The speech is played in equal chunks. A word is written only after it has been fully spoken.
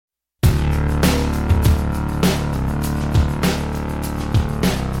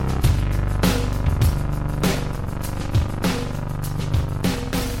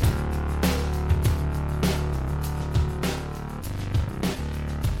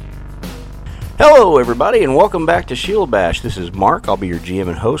Hello, everybody, and welcome back to Shield Bash. This is Mark. I'll be your GM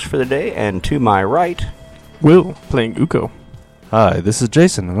and host for the day, and to my right, Will, playing Uko. Hi, this is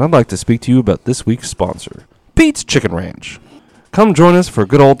Jason, and I'd like to speak to you about this week's sponsor, Pete's Chicken Ranch. Come join us for a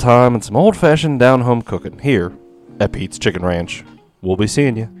good old time and some old-fashioned down-home cooking here at Pete's Chicken Ranch. We'll be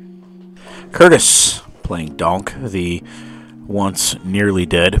seeing you. Curtis, playing Donk, the once nearly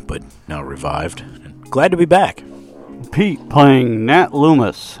dead, but now revived. And glad to be back. Pete playing Nat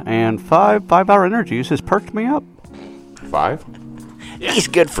Loomis, and 5-hour energies has perked me up. 5? he's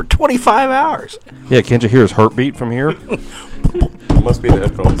good for 25 hours. Yeah, can't you hear his heartbeat from here? Must be the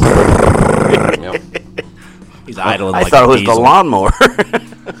headphones. Yep. He's idling I like thought a it was diesel. the lawnmower.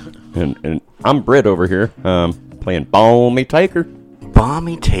 And I'm Britt over here, playing Balmy Taker.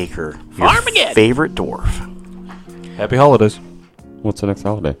 Balmy Taker, your Farmageddon. favorite dwarf. Happy holidays. What's the next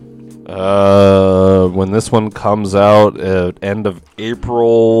holiday? When this one comes out at end of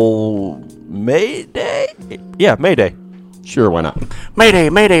April, May Day? Yeah, May Day. Sure, why not? Mayday,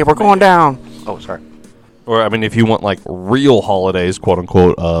 Mayday, we're going down. Oh, sorry. Or, I mean, if you want, like, real holidays,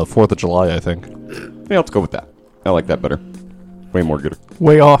 quote-unquote, 4th of July, I think. Yeah, let's go with that. I like that better. Way more good.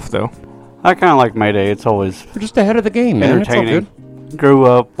 Way off, though. I kind of like Mayday. It's always We're just ahead of the game, man. entertaining. Grew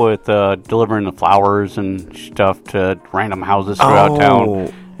up with delivering the flowers and stuff to random houses throughout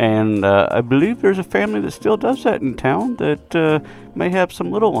town. And I believe there's a family that still does that in town that may have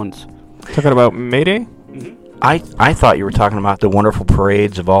some little ones. Talking about Mayday? I thought you were talking about the wonderful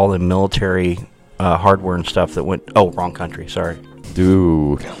parades of all the military hardware and stuff that went... Oh, wrong country, sorry.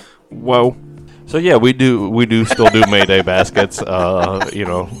 Dude. Whoa. So, yeah, we do still do May Day baskets, you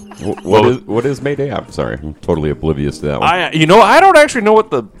know. What is May Day? I'm sorry. I'm totally oblivious to that one. I don't actually know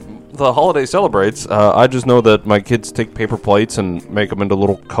what the holiday celebrates. I just know that my kids take paper plates and make them into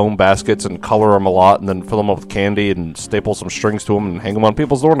little comb baskets and color them a lot and then fill them up with candy and staple some strings to them and hang them on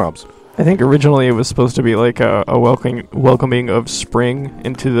people's doorknobs. I think originally it was supposed to be like a welcoming of spring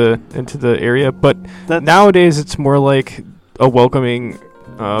into the area, but nowadays it's more like a welcoming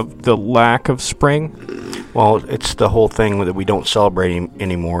of the lack of spring. Well, it's the whole thing that we don't celebrate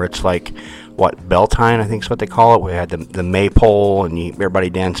anymore. It's like, what, Beltane, I think is what they call it. We had the maypole, and everybody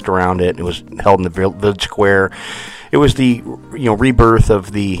danced around it. It was held in the village square. It was the rebirth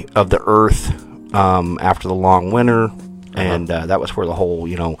of the earth after the long winter, and that was where the whole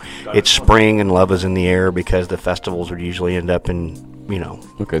it's spring and love is in the air, because the festivals would usually end up in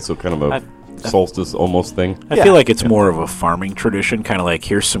Okay, so kind of a solstice almost thing. I feel like it's more of a farming tradition, kind of like,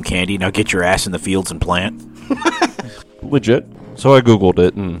 here's some candy, now get your ass in the fields and plant. Legit. So I Googled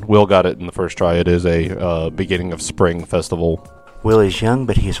it, and Will got it in the first try. It is a beginning of spring festival. Will is young,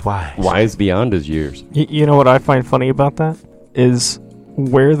 but he's wise. Wise beyond his years. You know what I find funny about that? Is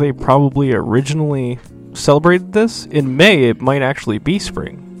where they probably originally celebrated this. In May, it might actually be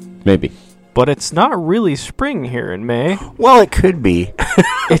spring. Maybe. But it's not really spring here in May. Well, it could be. Or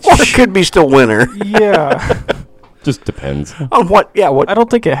it could be still winter. Yeah. Just depends. On what? Yeah, what? I don't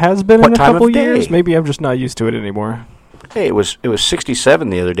think it has been What in a time of couple day? years. Maybe I'm just not used to it anymore. Hey, it was 67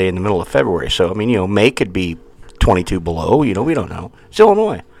 the other day in the middle of February. So I mean, May could be 22 below. We don't know. It's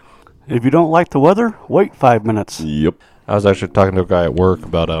Illinois. If you don't like the weather, wait 5 minutes. Yep. I was actually talking to a guy at work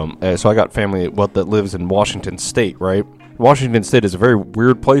about so I got family that lives in Washington State, right? Washington State is a very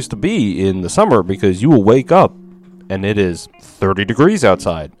weird place to be in the summer because you will wake up and it is 30 degrees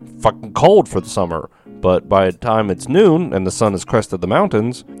outside. Fucking cold for the summer. But by the time it's noon and the sun has crested the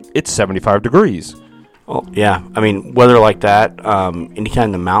mountains, it's 75 degrees. Well, yeah. I mean, weather like that, anytime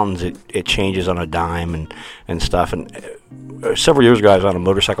in the mountains, it changes on a dime and stuff. And several years ago, I was on a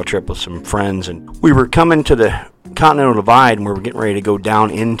motorcycle trip with some friends, and we were coming to the Continental Divide, and we were getting ready to go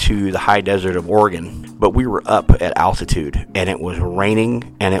down into the high desert of Oregon. But we were up at altitude, and it was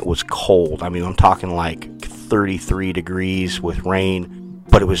raining, and it was cold. I mean, I'm talking like 33 degrees with rain.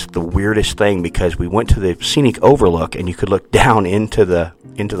 But it was the weirdest thing because we went to the scenic overlook, and you could look down into the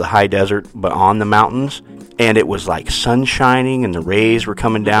high desert, but on the mountains, and it was like sun shining, and the rays were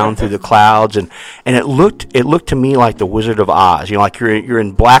coming down through the clouds, and it looked to me like the Wizard of Oz. Like you're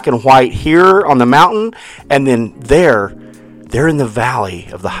in black and white here on the mountain, and then there in the valley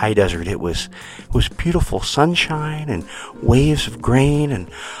of the high desert, it was beautiful sunshine and waves of grain, and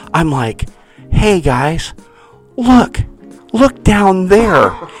I'm like, hey guys, look down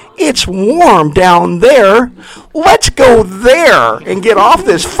there. It's warm down there. Let's go there and get off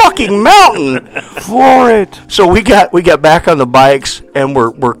this fucking mountain. For it. So we got back on the bikes, and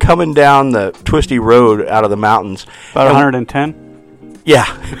we're coming down the twisty road out of the mountains. About 110? Yeah.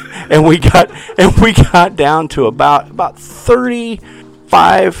 And we got down to about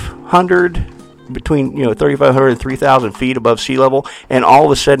 3,500 between 3,500 and 3,000 feet above sea level, and all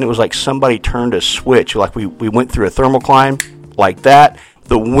of a sudden it was like somebody turned a switch. Like we went through a thermal climb like that.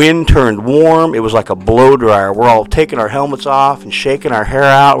 The wind turned warm. It was like a blow dryer. We're all taking our helmets off and shaking our hair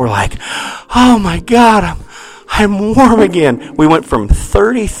out. We're like, oh my God, I'm warm again. We went from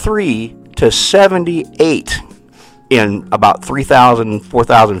 33 to 78 in about 3,000,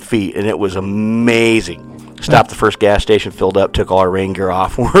 4,000 feet, and it was amazing. Stopped the first gas station, filled up, took all our rain gear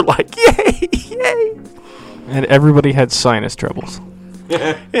off, and we're like, yay, yay. And everybody had sinus troubles.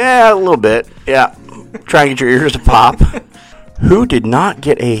 Yeah, a little bit. Yeah. Try and get your ears to pop. Who did not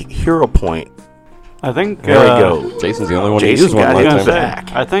get a hero point? I think. There we go. Jason's the only one Jason who used one got last his time.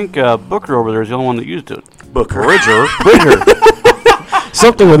 back. I think Booker over there is the only one that used it. Booker. Bridger.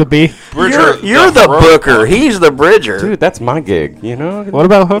 Something with a B. Bridger. You're the booker. He's the bridger. Dude, that's my gig, you know? What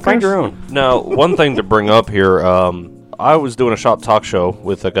about hookers? Find your own. Now, one thing to bring up here, I was doing a shop talk show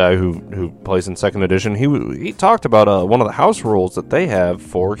with a guy who plays in 2nd edition. He talked about one of the house rules that they have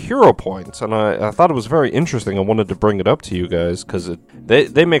for hero points, and I thought it was very interesting. I wanted to bring it up to you guys, because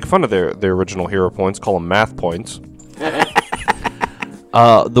they make fun of their original hero points, call them math points.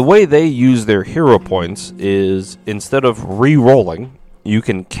 The way they use their hero points is, instead of re-rolling, you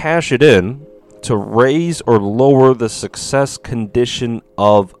can cash it in to raise or lower the success condition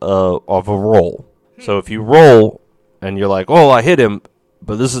of a roll. So if you roll and you're like, oh, I hit him,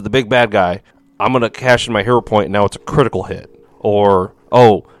 but this is the big bad guy, I'm going to cash in my hero point, and now it's a critical hit. Or,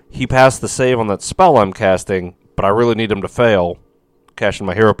 oh, he passed the save on that spell I'm casting, but I really need him to fail, cash in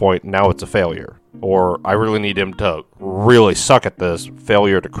my hero point, now it's a failure. Or, I really need him to really suck at this,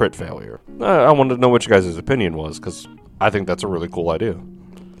 failure to crit failure. I wanted to know what you guys' opinion was, because I think that's a really cool idea.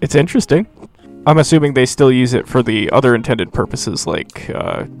 It's interesting. I'm assuming they still use it for the other intended purposes, like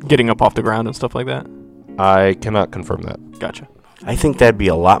getting up off the ground and stuff like that. I cannot confirm that. Gotcha. I think that'd be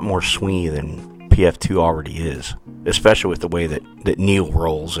a lot more swingy than PF2 already is, especially with the way that Neil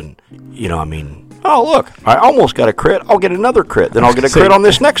rolls. And, oh, look, I almost got a crit. I'll get another crit. Then I'll get a crit on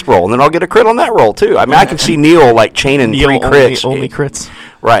this next roll, and then I'll get a crit on that roll, too. I mean, I can see Neil, like, chaining 3 crits. Only crits.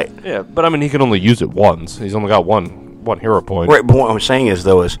 Right. Yeah, but I mean, he can only use it once. He's only got one hero point. Right, but what I'm saying is,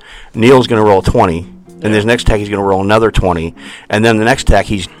 though, is Neil's going to roll 20, and this next attack he's going to roll another 20, and then the next attack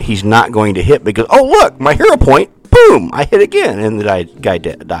he's not going to hit because, oh, look, my hero point, boom, I hit again, and the guy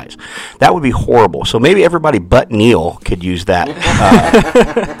dies. That would be horrible. So maybe everybody but Neil could use that,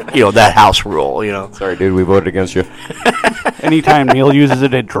 that house rule, Sorry, dude, we voted against you. Anytime Neil uses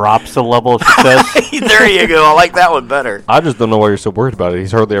it, it drops the level of success. There you go. I like that one better. I just don't know why you're so worried about it.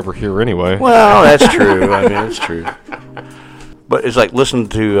 He's hardly ever here anyway. Well, that's true. I mean, that's true. But it's like listening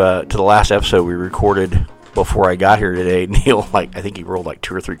to the last episode we recorded before I got here today. Neil, I think he rolled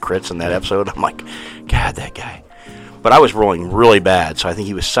 2 or 3 crits in that episode. I'm like, God, that guy. But I was rolling really bad, so I think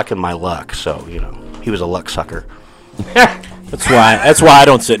he was sucking my luck. So, he was a luck sucker. That's why I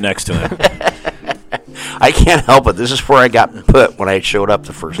don't sit next to him. I can't help it. This is where I got put when I showed up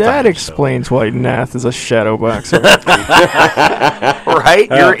the first time. That explains why Nath is a shadow boxer. Right?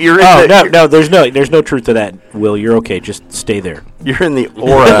 No, there's no truth to that, Will. You're okay. Just stay there. You're in the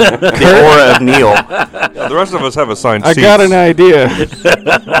aura of Neil. Yeah, the rest of us have assigned I seats. got an idea.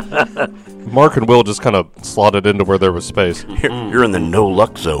 Mark and Will just kind of slotted into where there was space. You're in the no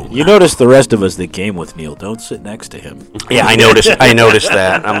luck zone. You notice the rest of us that came with Neil don't sit next to him. Yeah, I noticed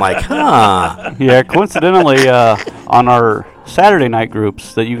that. I'm like, huh. Yeah, coincidentally, on our Saturday night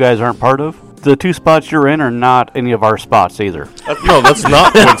groups that you guys aren't part of, the 2 spots you're in are not any of our spots either. No, that's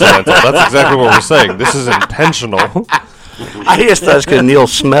not coincidental. That's exactly what we're saying. This is intentional. I just thought it's because Neil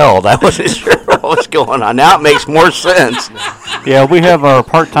smelled. I wasn't sure what was going on. Now it makes more sense. Yeah, we have our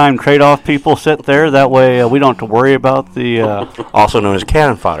part-time trade-off people sit there. That way we don't have to worry about the... Also known as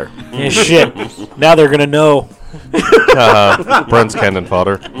cannon fodder. Yeah, shit. Now they're going to know. Brent's cannon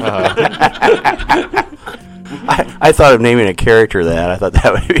fodder. I thought of naming a character that. I thought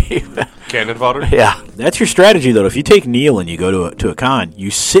that would be... Cannon fodder? Yeah. That's your strategy, though. If you take Neil and you go to a con,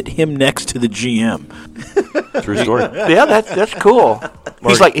 you sit him next to the GM. True story. Yeah, that's cool.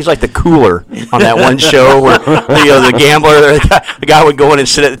 He's like the cooler on that one show where the gambler, the guy would go in and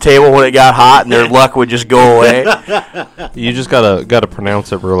sit at the table when it got hot, and their luck would just go away. You just gotta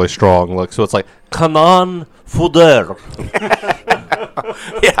pronounce it really strong, so it's like Cannon fodder.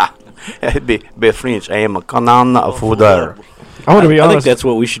 Yeah, it'd be French. I am a cannon fodder. I want to be I think honest. that's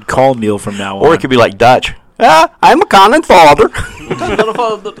what we should call Neil from now on. Or it could be like Dutch. I'm a cannon fodder.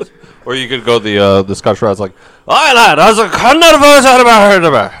 Or you could go the Scotch Rad's like, "Aye lad, I was a cannon fodder out of my heard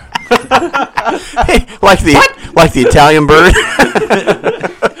about." like the Italian bird.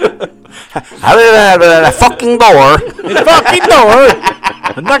 The fucking door. The fucking door!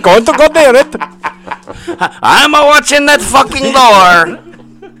 I'm not going to go near it. I'm a watching that fucking door.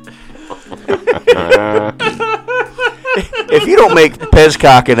 If you don't make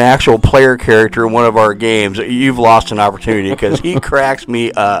Pezcock an actual player character in one of our games, you've lost an opportunity because he cracks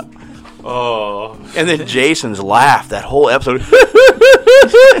me up. Oh. And then Jason's laugh that whole episode. I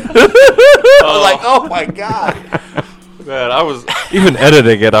was like, oh my God. Man, I was even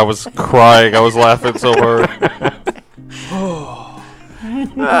editing it. I was crying. I was laughing so hard.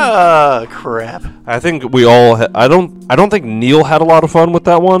 Crap. I think we all. I don't think Neil had a lot of fun with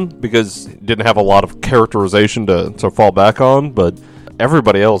that one because he didn't have a lot of characterization to fall back on. But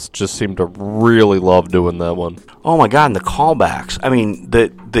everybody else just seemed to really love doing that one. Oh my God, and the callbacks. I mean,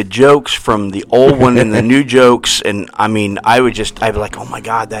 the jokes from the old one and the new jokes, and I mean, I'd be like, oh my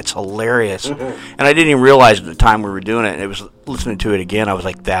God, that's hilarious. And I didn't even realize at the time we were doing it, and it was listening to it again, I was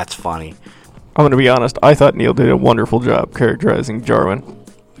like, that's funny. I'm going to be honest, I thought Neil did a wonderful job characterizing Jarwin.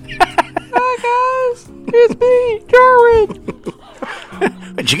 Hi guys, it's me, Jarwin.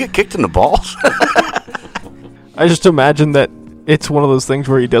 Did you get kicked in the balls? I just imagine that it's one of those things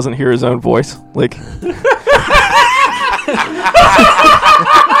where he doesn't hear his own voice. Like,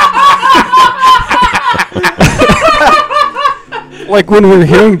 like when we're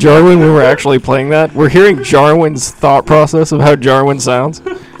hearing Jarwin, when we're actually playing that, we're hearing Jarwin's thought process of how Jarwin sounds.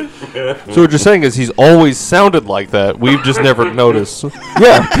 So what you're saying is he's always sounded like that. We've just never noticed.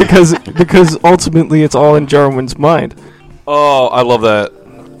 Yeah, because ultimately it's all in Jarwin's mind. Oh, I love that.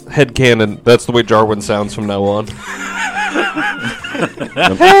 Headcanon. That's the way Jarwin sounds from now on.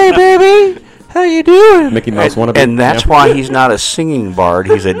 Hey, baby! How you doing? Mickey Mouse wannabe. And that's why he's not a singing bard,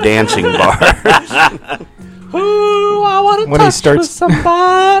 he's a dancing bard. Ooh, I want to touch with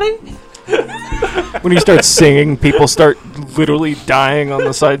somebody. When he starts singing, people start literally dying on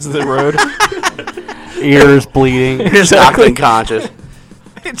the sides of the road. Ears bleeding. Just knocked unconscious.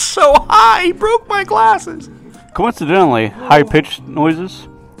 It's so high, he broke my glasses. Coincidentally, high-pitched noises,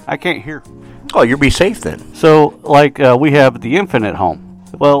 I can't hear. Oh, you'll be safe then. So, like, we have the infant at home.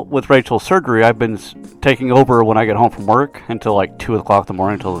 Well, with Rachel's surgery, I've been taking over when I get home from work until like 2 o'clock in the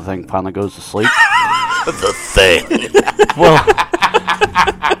morning until the thing finally goes to sleep. The thing. Well,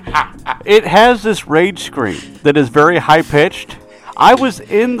 it has this rage scream that is very high-pitched. I was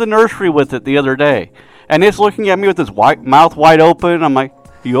in the nursery with it the other day, and it's looking at me with its mouth wide open. I'm like,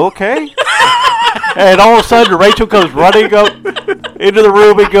 you okay? And all of a sudden, Rachel comes running up into the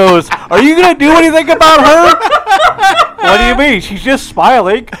room and goes, are you going to do anything about her? What do you mean? She's just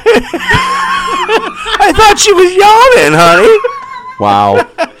smiling. I thought she was yawning, honey. Wow.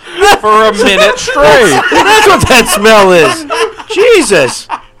 For a minute straight. That's what that smell is. Jesus.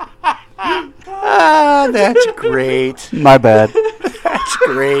 Ah, that's great. My bad. That's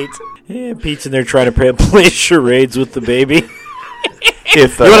great. Yeah, Pete's in there trying to play charades with the baby.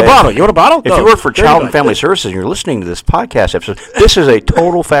 If You want a bottle? You want a bottle? If you work for Child and Family Services and you're listening to this podcast episode, this is a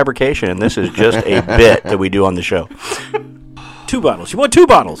total fabrication, and this is just a bit that we do on the show. 2 bottles. You want 2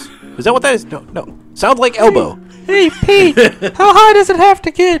 bottles? Is that what that is? No. Sound like elbow. Hey, Pete, how high does it have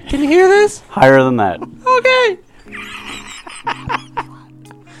to get? Can you hear this? Higher than that. Okay.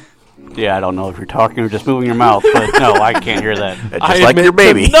 Yeah, I don't know if you're talking or just moving your mouth, but no, I can't hear that. Just like your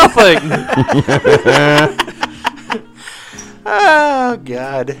baby. Nothing. Oh,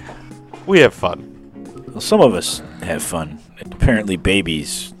 God. We have fun. Well, some of us have fun. Apparently,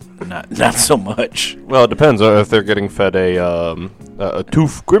 babies, not so much. Well, it depends if they're getting fed a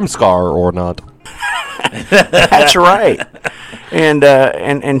Tooth Grimscar or not. That's right. And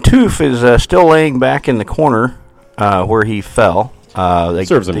Toof is still laying back in the corner where he fell.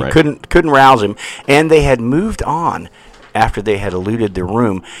 Serves him right. Couldn't rouse him, and they had moved on after they had eluded the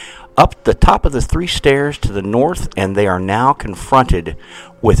room up the top of the 3 stairs to the north, and they are now confronted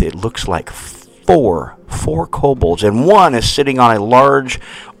with, it looks like, four kobolds, and one is sitting on a large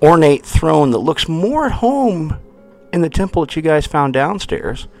ornate throne that looks more at home in the temple that you guys found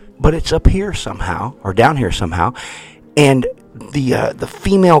downstairs, but it's up here somehow, or down here somehow, and the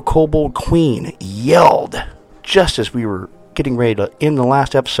female kobold queen yelled just as we were getting ready to end the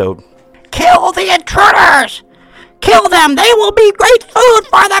last episode, "Kill the intruders! Kill them! They will be great food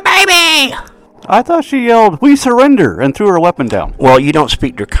for the baby!" I thought she yelled, "We surrender," and threw her weapon down. Well, you don't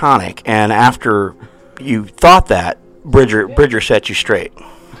speak Draconic, and after you thought that, Bridger set you straight.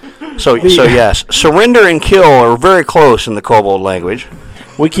 So yes, surrender and kill are very close in the kobold language.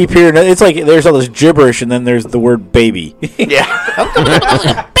 We keep hearing, it's like there's all this gibberish, and then there's the word baby. Yeah.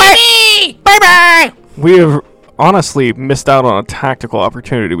 Baby! Baby! We have honestly missed out on a tactical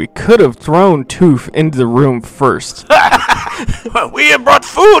opportunity. We could have thrown Toof into the room first. We have brought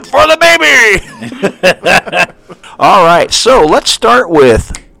food for the baby! All right, so let's start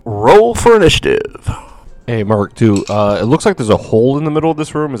with Roll for initiative. Hey, Mark, too. It looks like there's a hole in the middle of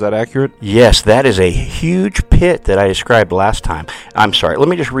this room. Is that accurate? Yes, that is a huge pit that I described last time. I'm sorry, let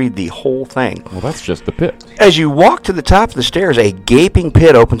me just read the whole thing. Well, that's just the pit. As you walk to the top of the stairs, a gaping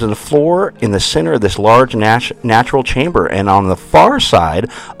pit opens in the floor in the center of this large natural chamber, and on the far side,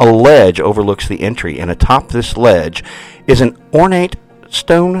 a ledge overlooks the entry, and atop this ledge is an ornate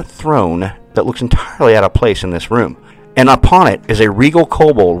stone throne that looks entirely out of place in this room. And upon it is a regal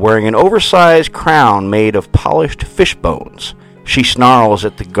kobold wearing an oversized crown made of polished fish bones. She snarls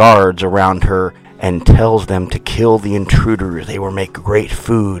at the guards around her and tells them to kill the intruders. They will make great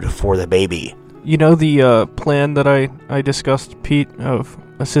food for the baby. You know the plan that I discussed, Pete, of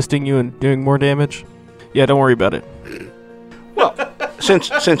assisting you in doing more damage? Yeah, don't worry about it. Well,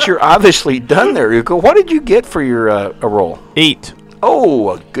 since you're obviously done there, Uko, what did you get for your a roll? 8.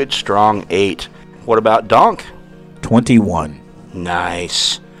 Oh, a good strong 8. What about Donk? 21.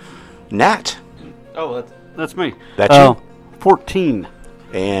 Nice. Nat? Oh, that's me. That's you? 14.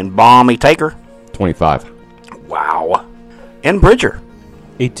 And Balmy Taker? 25. Wow. And Bridger?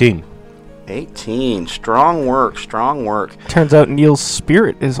 18. 18. Strong work, strong work. Turns out Neil's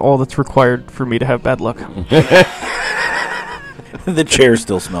spirit is all that's required for me to have bad luck. The chair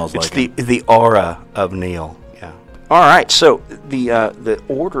still smells It's like the aura of Neil. Yeah. All right, so the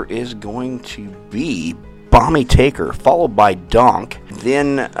order is going to be Balmy Taker, followed by Donk,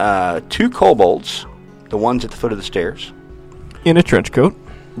 then 2 kobolds, the ones at the foot of the stairs. In a trench coat.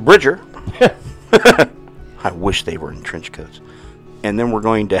 Bridger. I wish they were in trench coats. And then we're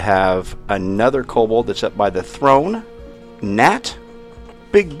going to have another kobold that's up by the throne. Nat.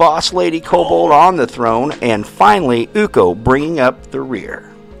 Big boss lady kobold on the throne. And finally, Uko bringing up the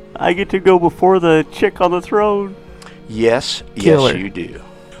rear. I get to go before the chick on the throne. Yes, Killer. yes, you do.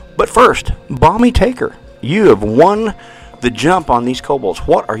 But first, Balmy Taker. You have won the jump on these kobolds.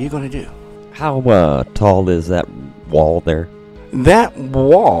 What are you going to do? How tall is that wall there? That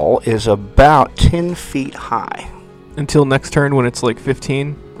wall is about 10 feet high. Until next turn when it's like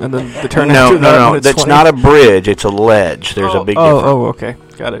 15. And then the turn No, after that no, when it's that's 20. not a bridge. It's a ledge. There's a big difference. Oh, okay.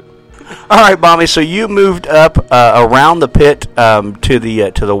 Got it. All right, Balmy. So you moved up around the pit to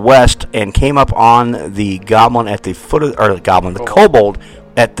the west and came up on the goblin at the foot of the kobold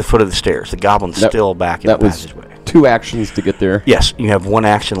at the foot of the stairs. The goblin's still back in the passageway. 2 actions to get there. Yes, you have 1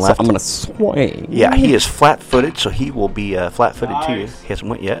 action left. So I'm going to swing. Yeah, he is flat-footed, so he will be flat-footed too. He hasn't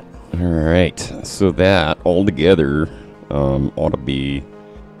went yet. All right. So that altogether ought to be...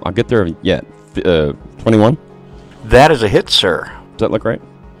 I'll get there yet. 21? That is a hit, sir. Does that look right?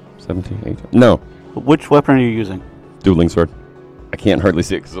 17, 18? No. Which weapon are you using? Dueling sword. I can't hardly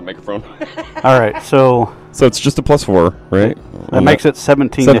see it because of the microphone. All right, so So it's just a +4, right? that makes it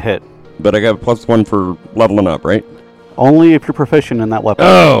 17 to hit. But I got a +1 for leveling up, right? Only if you're proficient in that weapon.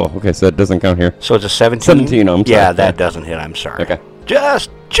 Oh, okay. So that doesn't count here. So it's a 17? 17, I'm sorry. Yeah, that doesn't hit. I'm sorry. Okay.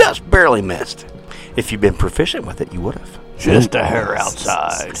 Just barely missed. If you'd been proficient with it, you would have. Just a hair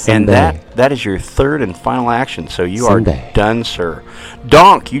outside. And Someday. that is your third and final action. So you Someday. are done, sir.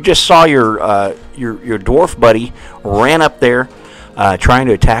 Donk, you just saw your dwarf buddy ran up there trying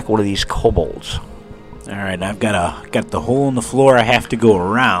to attack one of these kobolds. All right, I've got the hole in the floor I have to go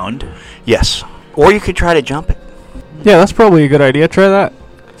around. Yes. Or you could try to jump it. Yeah, that's probably a good idea. Try that.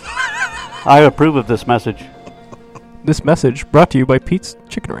 I approve of this message. This message brought to you by Pete's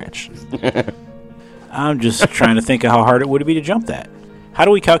Chicken Ranch. I'm just trying to think of how hard it would be to jump that. How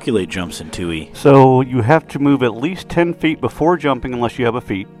do we calculate jumps in 2E? So you have to move at least 10 feet before jumping unless you have a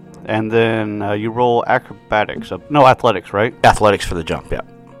feat. And then you roll athletics, right? Athletics for the jump, yeah.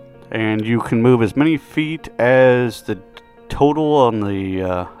 And you can move as many feet as the total on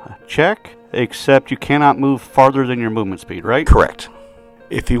the check, except you cannot move farther than your movement speed, right? Correct.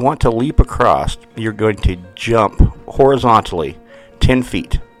 If you want to leap across, you're going to jump horizontally 10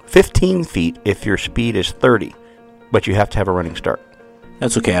 feet. 15 feet if your speed is 30, but you have to have a running start.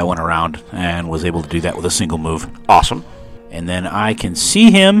 That's okay, I went around and was able to do that with a single move. Awesome. And then I can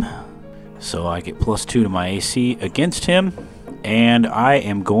see him, so I get +2 to my AC against him, and I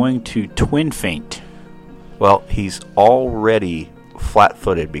am going to twin feint. Well, he's already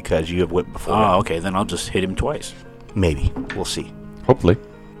flat-footed because you have went before him. Oh, okay, then I'll just hit him twice. Maybe. We'll see. Hopefully.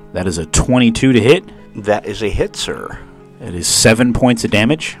 That is a 22 to hit. That is a hit, sir. That is 7 points of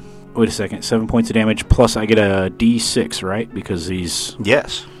damage. Wait a second, 7 points of damage, plus I get a D6, right? Because he's...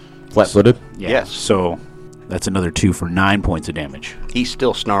 Yes. Flat-footed? Yeah, Yes. So that's another 2 for 9 points of damage. He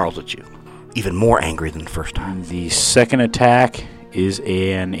still snarls at you. Even more angry than the first time. And the second attack is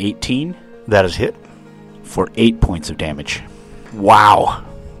an 18 That is hit. for 8 points of damage. Wow.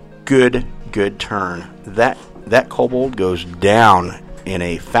 Good turn. That kobold goes down in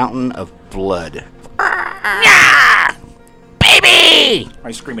a fountain of blood. Baby!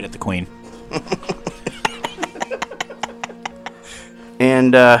 I scream it at the queen.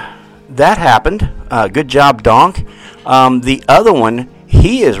 And that happened. Good job, Donk. The other one,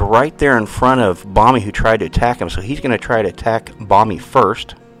 he is right there in front of Bommy, who tried to attack him. So he's going to try to attack Bommy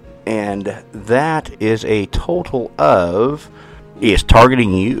first. And that is a total of... He is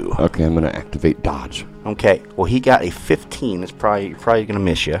targeting you. Okay, I'm going to activate dodge. Okay, well, he got a 15. It's probably going to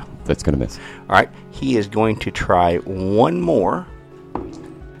miss you. That's going to miss. All right, he is going to try one more.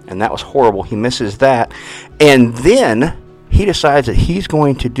 And that was horrible. He misses that. And then he decides that he's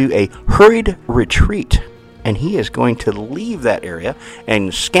going to do a hurried retreat. And he is going to leave that area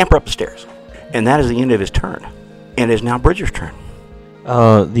and scamper up the stairs. And that is the end of his turn. And it is now Bridger's turn.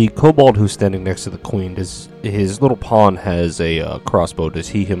 The kobold who's standing next to the queen, his little pawn has a crossbow. Does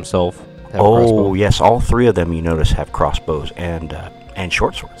he himself have a crossbow? Yes, all three of them, you notice, have crossbows and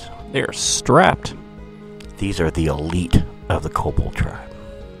short swords. They're strapped. These are the elite of the kobold tribe.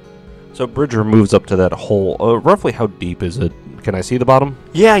 So Bridger moves up to that hole. Roughly how deep is it? Can I see the bottom?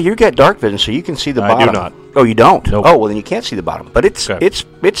 Yeah, you got dark vision, so you can see the bottom. I do not. Oh, you don't? Nope. Oh, well, then you can't see the bottom. But it's Okay.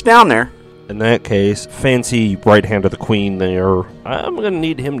 it's down there. In that case, fancy right hand of the queen there. I'm going to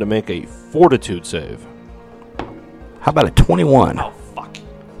need him to make a fortitude save. How about a 21? Oh, fuck.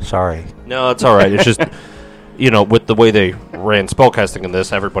 Sorry. No, it's all right. It's just, with the way they ran spellcasting in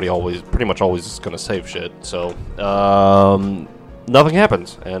this, everybody pretty much always is going to save shit. So, nothing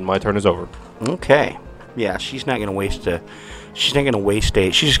happens, and my turn is over. Okay. Yeah, she's not going to waste a... She's not going to waste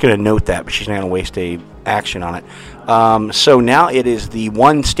a... She's just going to note that, but she's not going to waste a action on it. So now it is the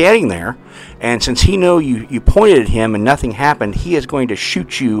one standing there, and since he know you pointed at him and nothing happened, he is going to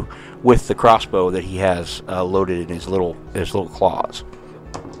shoot you with the crossbow that he has loaded in his little claws.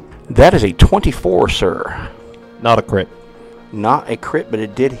 That is a 24, sir. Not a crit. Not a crit, but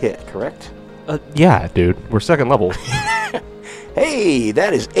it did hit, correct? Yeah, dude. We're second level. Hey,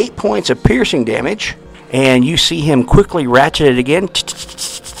 that is 8 points of piercing damage. And you see him quickly ratchet it again.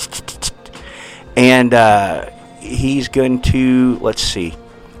 And he's going to, let's see.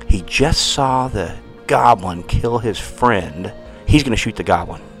 He just saw the goblin kill his friend. He's going to shoot the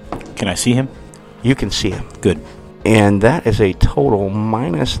goblin. Can I see him? You can see him. Good. And that is a total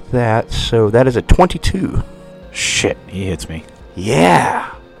minus that. So that is a 22. Shit, he hits me.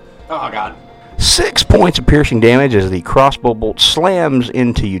 Yeah. Oh, God. 6 points of piercing damage as the crossbow bolt slams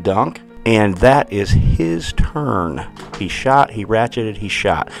into you, Donk. And that is his turn. He shot, he ratcheted, he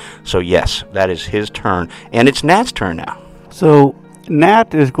shot. So yes, that is his turn. And it's Nat's turn now. So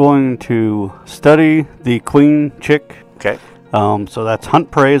Nat is going to study the queen chick. Okay. So that's hunt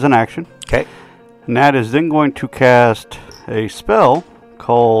prey as an action. Okay. Nat is then going to cast a spell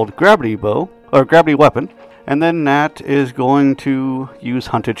called Gravity Bow, or Gravity Weapon. And then Nat is going to use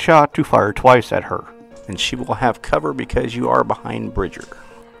Hunted Shot to fire twice at her. And she will have cover because you are behind Bridger.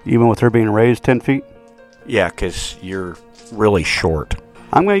 Even with her being raised 10 feet? Yeah, because you're really short.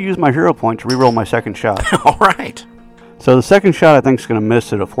 I'm going to use my hero point to reroll my second shot. All right. So the second shot I think is going to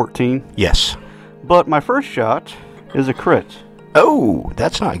miss at a 14. Yes. But my first shot is a crit Oh,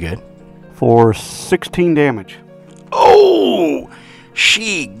 that's not good. for 16 damage. Oh!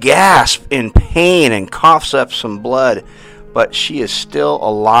 She gasps in pain and coughs up some blood, but she is still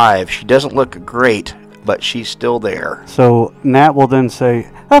alive. She doesn't look great, but she's still there. So Nat will then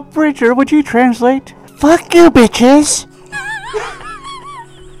say, Bridger, would you translate? Fuck you, bitches!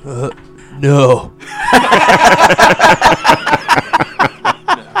 No.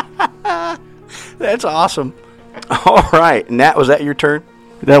 That's awesome. All right, Nat, was that your turn?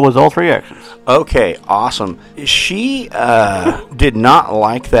 That was all three actions. Okay, awesome. She did not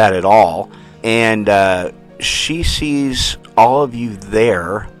like that at all, and she sees all of you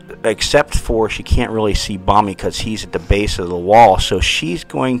there, except for she can't really see Bommy because he's at the base of the wall, so she's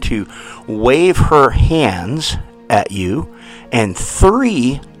going to wave her hands at you, and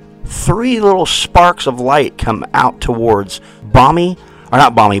three little sparks of light come out towards Bommy, or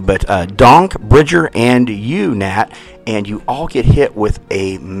not Bommy, but Donk, Bridger, and you, Nat, and you all get hit with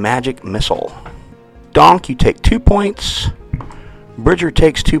a magic missile. Donk, you take 2 points. Bridger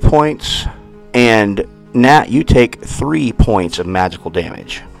takes 2 points. And Nat, you take 3 points of magical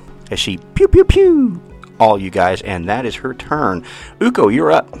damage. As she pew pew pew all you guys, and that is her turn. Uko,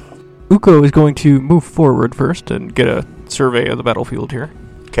 you're up. Uko is going to move forward first and get a survey of the battlefield here.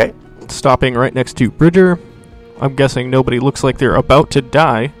 Okay. Stopping right next to Bridger. I'm guessing nobody looks like they're about to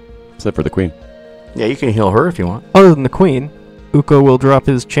die. Except for the queen. Yeah, you can heal her if you want. Other than the queen, Uko will drop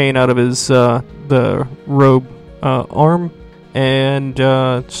his chain out of his the robe arm and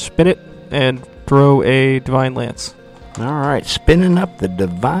spin it and throw a divine lance. All right, spinning up the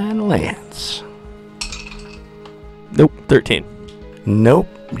Divine Lance. Nope, 13. Nope,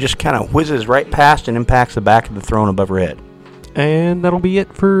 just kind of whizzes right past and impacts the back of the throne above her head. And that'll be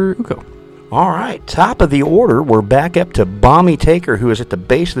it for Uko. All right, top of the order, we're back up to Bommy Taker, who is at the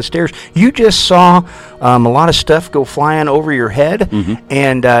base of the stairs. You just saw a lot of stuff go flying over your head,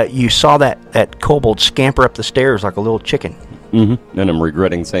 and you saw that kobold scamper up the stairs like a little chicken. Mm-hmm. And I'm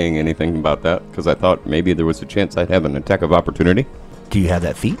regretting saying anything about that because I thought maybe there was a chance I'd have an attack of opportunity. Do you have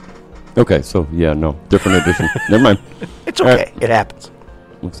that feat? Okay, so yeah, no, different edition. Never mind. It's okay. It happens.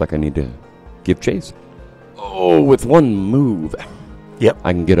 Looks like I need to give chase. Oh, with one move. Yep.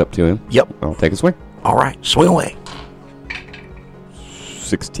 I can get up to him. Yep. I'll take a swing. All right, swing away.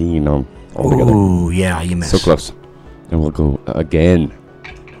 16 altogether. Ooh, yeah, you missed. So close. And we'll go again.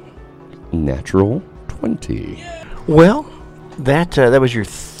 Natural 20. Well, that was your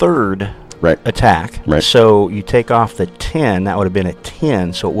third Right. attack. Right. So you take off the 10. That would have been a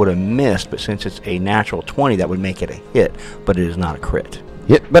 10, so it would have missed. But since it's a natural 20, that would make it a hit. But it is not a crit.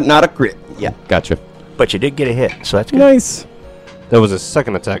 Hit, but not a crit. Yeah. Gotcha. But you did get a hit, so that's good. Nice. That was his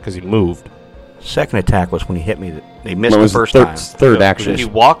second attack because he moved. Second attack was when he hit me. They missed That the was first third, time. third action. He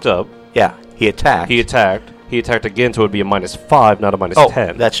walked up. Yeah, he attacked. He attacked. He attacked again, so it would be a -5, not a oh,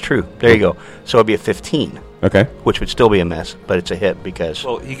 -10. that's true. There you go. So it'd be a 15, Okay. which would still be a miss, but it's a hit because...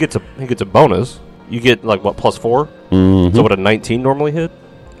 Well, he gets a bonus. You get like what +4? Mm-hmm. So what a 19 normally hit?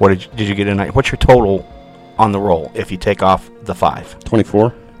 What did you get a night? What's your total on the roll if you take off the 5?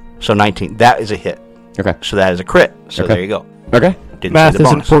 24. So 19. That is a hit. Okay. So that is a crit. So Okay. there you go. Okay. Didn't Math say the is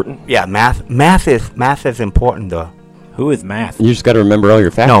bonus. important. Yeah, math is important though. Who is math? You just got to remember all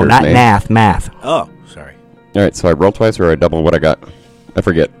your factors, No, not man. math. Oh, sorry. All right, so I roll twice or I double what I got? I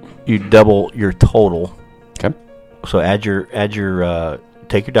forget. You double your total. Okay. So add your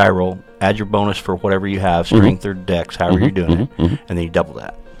take your die roll, add your bonus for whatever you have, strength or dex, however you're doing it, and then you double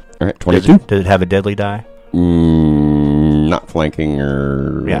that. All right, Does 22. it have a deadly die? Not flanking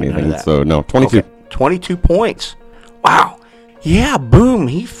or Yeah, none of anything. that. So no, 22. Okay. 22 points. Wow. Yeah, boom,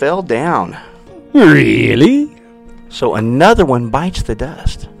 he fell down. Really? So another one bites the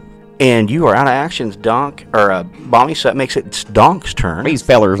dust. And you are out of actions, Donk, or Bommy, so that makes it Donk's turn. These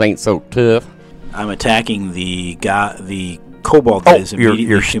fellers ain't so tough. I'm attacking the kobold that is immediately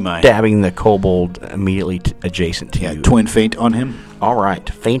you're to my stabbing the kobold immediately adjacent to you. twin feint on him. All right,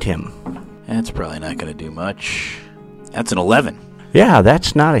 feint him. That's probably not going to do much. That's an 11. Yeah,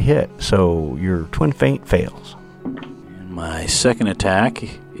 that's not a hit, so your twin feint fails. And my second attack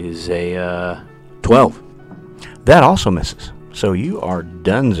is a 12. That also misses, so you are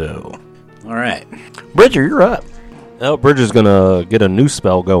donezo. All right. Bridger, you're up. Now Bridger's gonna get a new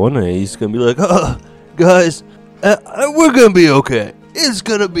spell going, and he's gonna be like, guys, we're gonna be okay. It's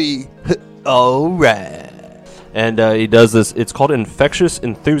gonna be all right." And he does this. It's called Infectious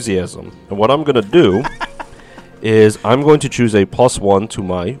Enthusiasm. And what I'm gonna do is I'm going to choose a +1 to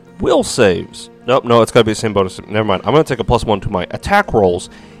my will saves. Nope, no, it's gotta be the same bonus. Never mind. I'm gonna take a +1 to my attack rolls.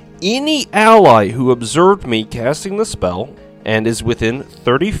 Any ally who observed me casting the spell and is within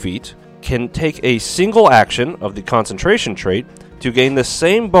 30 feet can take a single action of the concentration trait to gain the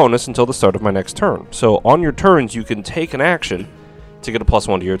same bonus until the start of my next turn. So on your turns, you can take an action to get a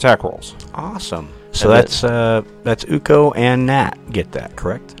 +1 to your attack rolls. Awesome. So And that's Uko and Nat get that,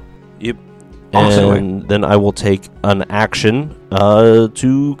 correct? Yep. Awesome. And then I will take an action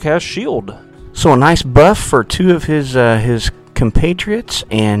to cast Shield. So a nice buff for two of his compatriots,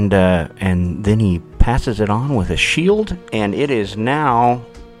 and then he passes it on with a shield, and it is now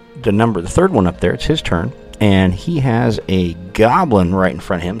the third one up there. It's his turn, and he has a goblin right in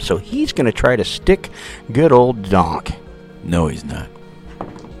front of him, so he's going to try to stick good old Donk. No, he's not.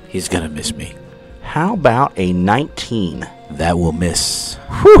 He's going to miss me. How about a 19? That will miss.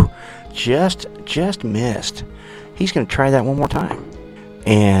 Whew! Just missed. He's going to try that one more time,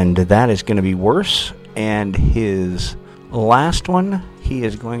 and that is going to be worse. And his last one, he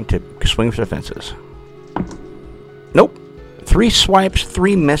is going to swing for the fences. Nope. 3 swipes,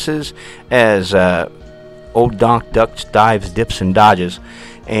 3 misses as old Donk ducks, dives, dips, and dodges.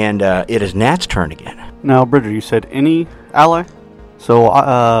 And it is Nat's turn again. Now, Bridger, you said any ally? So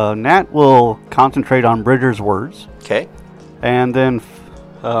Nat will concentrate on Bridger's words, Okay. and then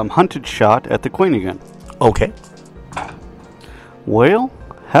hunted shot at the queen again. Okay. Well,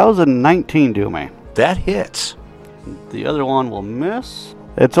 how's a 19 do me? That hits. The other one will miss.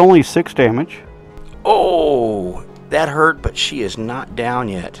 It's only 6 damage. Oh, that hurt, but she is not down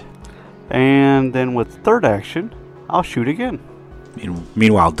yet. And then with third action, I'll shoot again.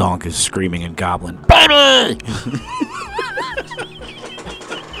 Meanwhile, Donk is screaming in Goblin. Baby!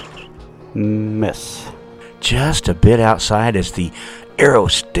 Miss. just a bit outside as the arrow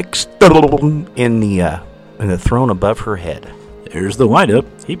sticks in the throne above her head. There's the windup.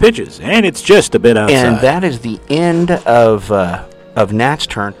 He pitches, and it's just a bit outside. And that is the end of Nat's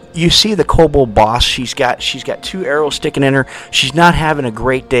turn. You see the kobold boss. She's got 2 arrows sticking in her. She's not having a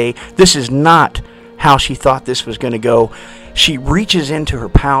great day. This is not how she thought this was going to go. She reaches into her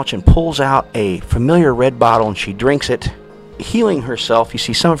pouch and pulls out a familiar red bottle, and she drinks it, healing herself. You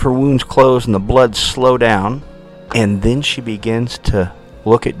see some of her wounds close and the blood slow down. And then she begins to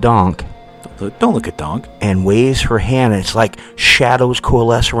look at Donk. Don't look at Donk. And waves her hand, and it's like shadows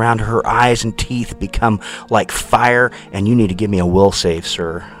coalesce around her. Her eyes and teeth become like fire, and you need to give me a will save,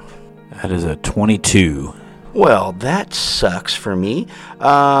 sir. That is a 22. Well, that sucks for me.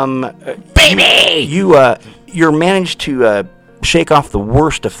 Baby! You're managed to shake off the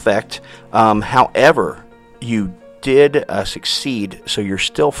worst effect. However, you did succeed, so you're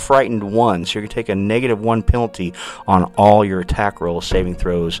still frightened 1, so you're going to take a -1 penalty on all your attack rolls, saving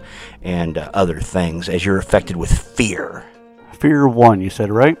throws, and other things, as you're affected with fear. Fear 1, you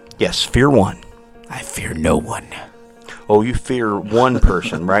said, right? Yes, fear 1. I fear no one. Oh, you fear one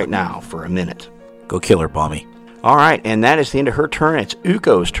person right now for a minute. Go kill her, Bommy. All right, and that is the end of her turn. It's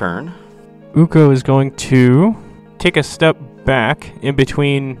Uko's turn. Uko is going to take a step back in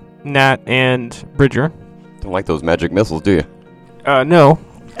between Nat and Bridger. Don't like those magic missiles, do you? No.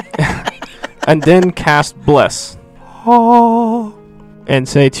 And then cast Bless. And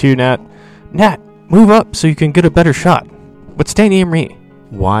say to Nat, move up so you can get a better shot. But stay near me.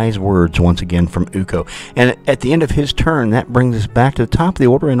 Wise words once again from Uko. And at the end of his turn, that brings us back to the top of the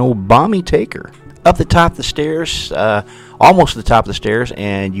order and old Bommy Taker. Up the top of the stairs, almost to the top of the stairs,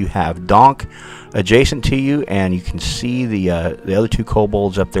 and you have Donk adjacent to you, and you can see the other 2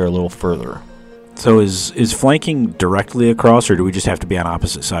 kobolds up there a little further. So is flanking directly across, or do we just have to be on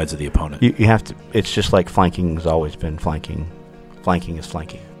opposite sides of the opponent? You have to. It's just like flanking has always been flanking. Flanking is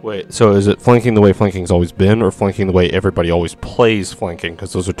flanking. Wait, so is it flanking the way flanking's always been, or flanking the way everybody always plays flanking?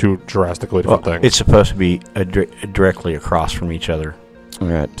 Because those are 2 drastically different things. It's supposed to be directly across from each other. All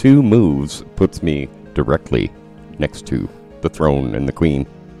right, 2 moves puts me directly next to the throne and the queen.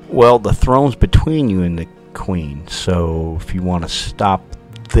 Well, the throne's between you and the queen, so if you want to stop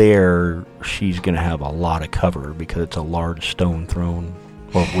there, she's going to have a lot of cover because it's a large stone throne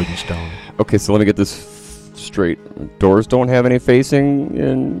or wooden stone. Okay, so let me get this straight. Doors don't have any facing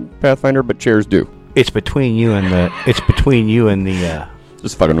in Pathfinder, but chairs do. It's between you and the.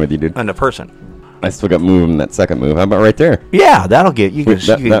 Just fucking with you, dude. And the person. I still got move in that second move. How about right there? Yeah, that'll get you. Wait,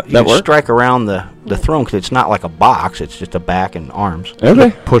 You can work? strike around the throne because it's not like a box. It's just a back and arms.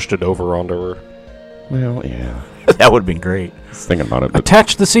 Okay. Pushed it over onto her. Well, yeah. That would have been great. I was thinking about it, but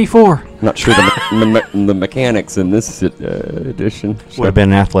Attach the C4. not sure the mechanics in this edition. Would have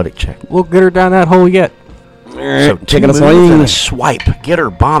been an athletic check. We'll get her down that hole yet. So taking a two moves and swing. a swipe. Get her,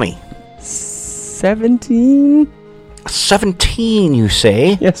 Bommy. 17? 17, you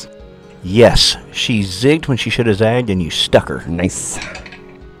say? Yes. Yes. She zigged when she should have zagged, and you stuck her. Nice.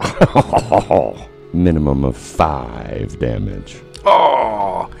 Minimum of 5 damage.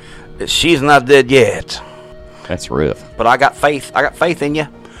 Oh, she's not dead yet. That's rough. But I got faith. I got faith in you.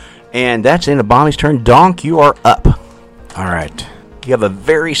 And that's the end of Bommy's turn. Donk, you are up. All right. You have a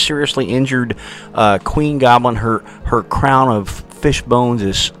very seriously injured queen goblin. Her crown of fish bones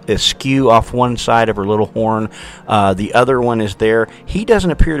is askew off one side of her little horn. The other one is there. He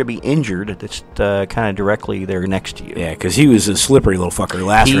doesn't appear to be injured. It's kind of directly there next to you. Yeah, because he was a slippery little fucker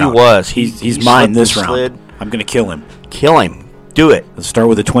last He round. was. He's He mine slipped this and round. slid. I'm going to kill him. Kill him. Do it. Let's start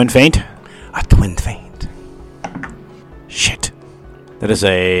with a twin feint. A twin feint. Shit. That is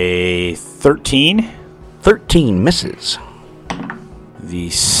a 13. 13 misses. The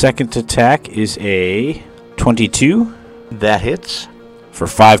second attack is a 22 That hits. for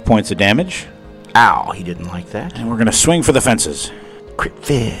 5 points of damage. Ow, he didn't like that. And we're going to swing for the fences. Crit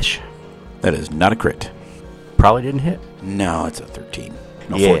fish. That is not a crit. Probably didn't hit. No, it's a 13.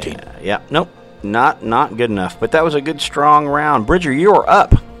 No, Yeah, 14. Yeah, nope. Not good enough. But that was a good, strong round. Bridger, you are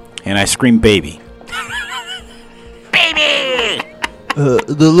up. And I scream baby.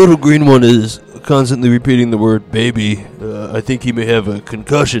 The little green one is constantly repeating the word baby. I think he may have a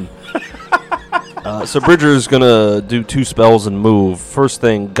concussion. So Bridger's gonna do 2 spells and move. First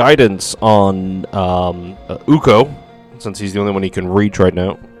thing, guidance on Uko, since he's the only one he can reach right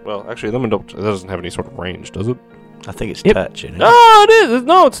now. Well, actually, it doesn't have any sort of range, does it? I think it's Yep. touch. Isn't it? No, it is.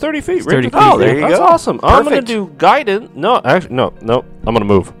 No, it's 30 feet. It's 30 Range feet. of Oh, there you That's go. awesome. I'm gonna Perfect. do guidance. No, actually, no. I'm gonna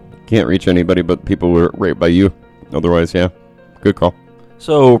move. Can't reach anybody but people who are right by you. Otherwise, yeah. Good call.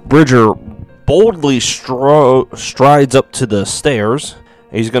 So Bridger boldly strides up to the stairs.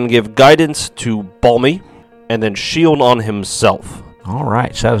 He's going to give guidance to Balmy and then shield on himself. All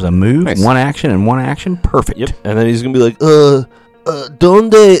right, so that was a move, Nice. one action, and one action. Perfect. Yep. And then he's gonna be like,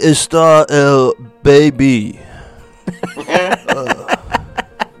 ¿Dónde está el baby?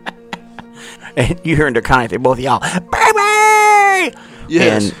 And you hear in Draconic, they both yell, "Baby!"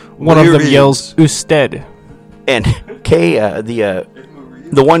 Yes. And One of them Where is- yells, "Usted." And Kay, the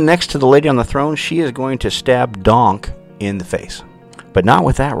one next to the lady on the throne, she is going to stab Donk in the face. But not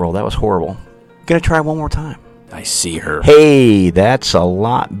with that roll. That was horrible. Gonna try one more time. I see her. Hey, that's a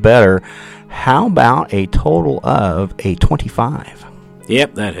lot better. How about a total of a 25?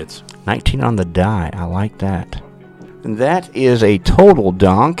 Yep, that hits. 19 on the die. I like that. And that is a total,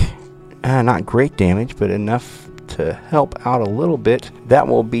 Donk. Not great damage, but enough to help out a little bit. That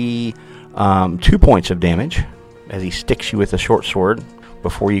will be 2 points of damage as he sticks you with a short sword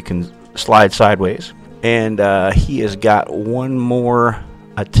before you can slide sideways. And he has got one more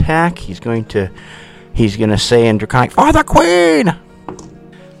attack. He's going to say in Draconic, "For the Queen!"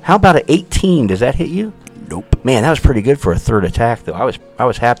 How about an 18? Does that hit you? Nope. Man, that was pretty good for a third attack, though. I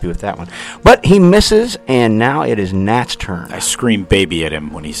was happy with that one. But he misses, and now it is Nat's turn. I scream baby at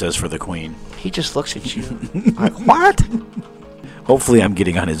him when he says for the queen. He just looks at you like, what? Hopefully I'm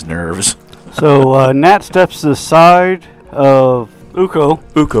getting on his nerves. So Nat steps to the side of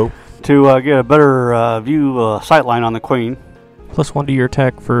Uko to get a better sightline on the queen. +1 to your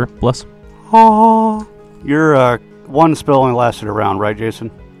attack for bless. Your one spell only lasted a round, right,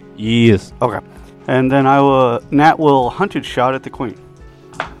 Jason? yes. Okay. And then Nat will hunted shot at the queen.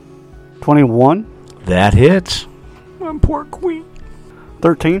 21, That hits. My poor queen.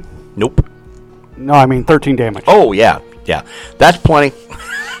 13. Nope. No, I mean 13 damage. Oh, yeah. That's plenty.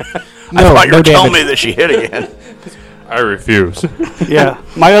 I thought you were telling me that she hit again. I refuse. Yeah.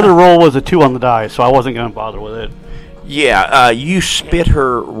 My other roll was a 2 on the die, so I wasn't going to bother with it. Yeah, you spit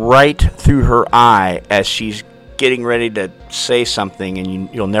her right through her eye as she's getting ready to say something, and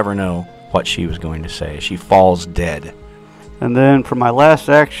you'll never know what she was going to say. She falls dead. And then for my last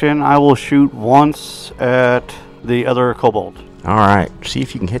action, I will shoot once at the other kobold. All right, see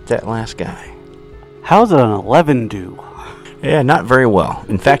if you can hit that last guy. How's an 11 do? Yeah, not very well.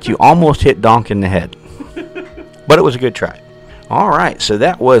 In fact, you almost hit Donk in the head. But it was a good try. All right, so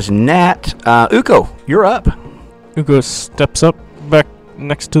that was Nat. Uko, you're up. Ugo steps up back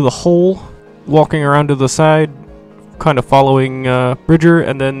next to the hole, walking around to the side, kind of following Bridger,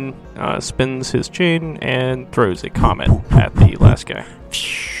 and then spins his chain and throws a comet at the last guy.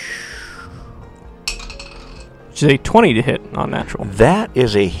 Which is a 20 to hit, not natural. That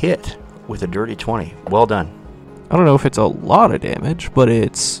is a hit with a dirty 20. Well done. I don't know if it's a lot of damage, but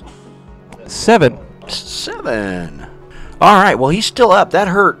it's 7. 7. All right, well, he's still up. That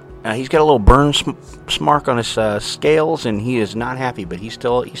hurt. He's got a little burn mark on his scales, and he is not happy, but he's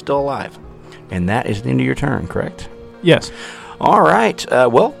still alive. And that is the end of your turn, correct? Yes. All right.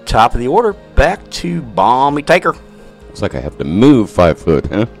 Well, top of the order. Back to Balmy Taker. Looks like I have to move 5 foot,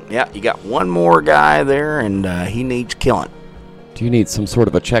 huh? Yeah, you got one more guy there, and he needs killing. Do you need some sort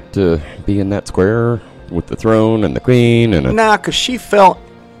of a check to be in that square with the throne and the queen and a... Nah, because she fell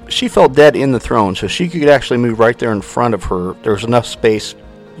dead in the throne, so she could actually move right there in front of her. There's enough space.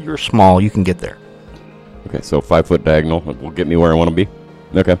 You're small. You can get there. Okay, so 5 foot diagonal will get me where I want to be.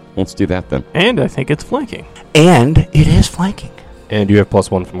 Okay, let's do that then. And I think it's flanking. And it is flanking. And you have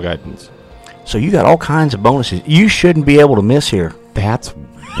 +1 from guidance. So you got all kinds of bonuses. You shouldn't be able to miss here. That's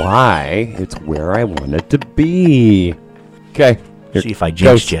why it's where I wanted to be. Okay. Here See if I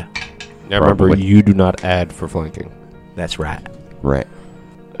jinxed goes. you. Now remember, Probably. you do not add for flanking. That's right. Right.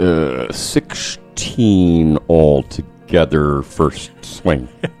 16 altogether first swing.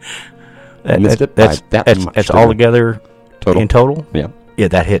 Missed it by that much, That's didn't all I? together Total. in total? Yeah. Yeah,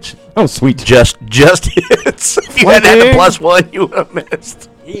 that hits. Oh, sweet. Just hits. If you hadn't had the +1, you would have missed.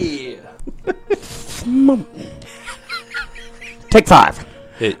 Take 5.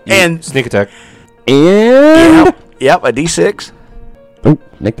 And- sneak attack. And... Yep, a D6. Oh,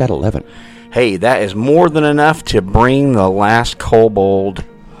 make that 11. Hey, that is more than enough to bring the last kobold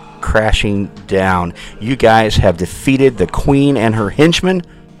crashing down. You guys have defeated the queen and her henchmen,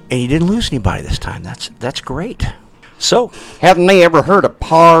 and you didn't lose anybody this time. That's great. So, Haven't they ever heard of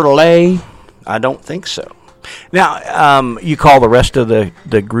parlay? I don't think so. Now, you call the rest of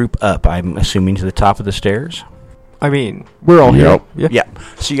the group up, I'm assuming, to the top of the stairs? I mean, we're all here. Yep. Yeah.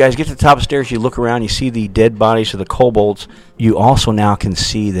 So you guys get to the top of the stairs, you look around, you see the dead bodies of the kobolds. You also now can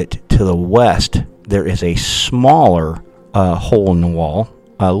see that to the west, there is a smaller hole in the wall,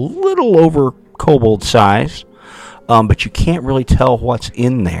 a little over kobold size, but you can't really tell what's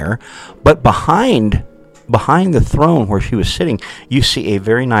in there. But behind the throne where she was sitting, you see a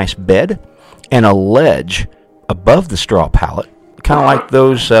very nice bed and a ledge above the straw pallet, kind of like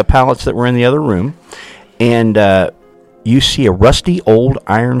those pallets that were in the other room, and you see a rusty old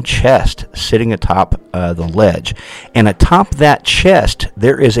iron chest sitting atop the ledge. And atop that chest,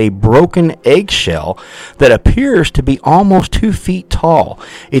 there is a broken eggshell that appears to be almost 2 feet tall.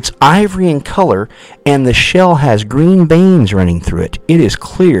 It's ivory in color, and the shell has green veins running through it. It is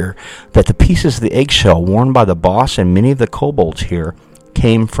clear that the pieces of the eggshell worn by the boss and many of the kobolds here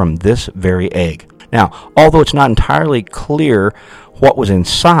came from this very egg. Now, although it's not entirely clear what was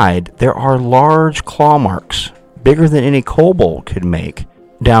inside, there are large claw marks, bigger than any kobold could make,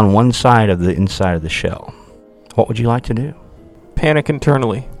 down one side of the inside of the shell. What would you like to do? Panic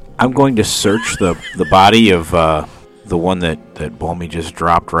internally. I'm going to search the body of the one that Balmy just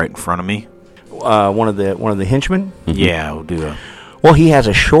dropped right in front of me. One of the henchmen? Yeah, we'll do a... Well, he has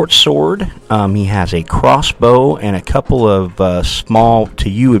a short sword, he has a crossbow, and a couple of small, to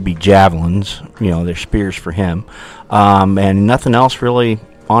you would be javelins. You know, they're spears for him. And nothing else really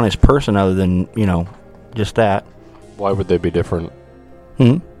on his person other than, just that. Why would they be different?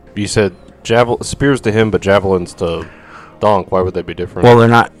 You said spears to him, but javelins to Donk. Why would they be different? Well, they're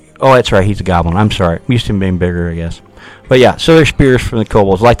not... Oh, that's right, he's a goblin. I'm sorry. I'm used to him being bigger, I guess. But yeah, so they're spears from the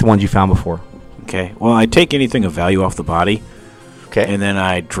kobolds, like the ones you found before. Okay, well, I take anything of value off the body. Okay. And then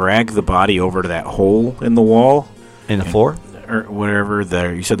I drag the body over to that hole in the wall. In the floor? Or whatever.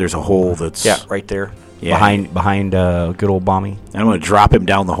 There, you said there's a hole that's... Yeah, right there. Yeah. Behind good old Balmy. I'm going to drop him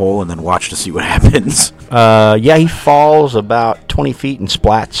down the hole and then watch to see what happens. Yeah, he falls about 20 feet and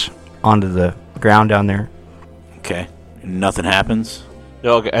splats onto the ground down there. Okay. Nothing happens?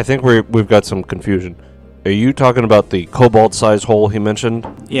 No, okay, I think we've got some confusion. Are you talking about the kobold-sized hole he mentioned?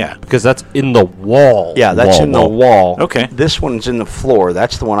 Yeah. Because that's in the wall. Yeah, that's in the wall. Okay. This one's in the floor.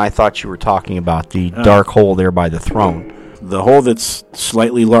 That's the one I thought you were talking about, the dark hole there by the throne. The hole that's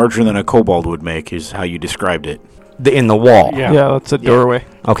slightly larger than a kobold would make is how you described it. In the wall. Yeah, that's a doorway.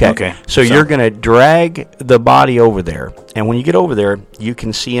 Okay. So you're going to drag the body over there, and when you get over there, you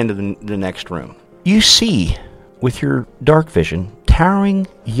can see into the next room. You see, with your dark vision, towering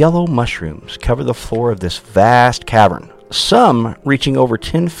yellow mushrooms cover the floor of this vast cavern, some reaching over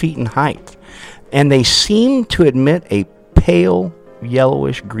 10 feet in height, and they seem to emit a pale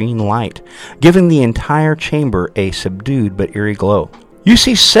yellowish green light, giving the entire chamber a subdued but eerie glow. You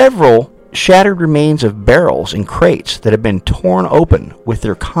see several shattered remains of barrels and crates that have been torn open with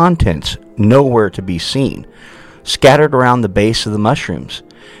their contents nowhere to be seen, scattered around the base of the mushrooms,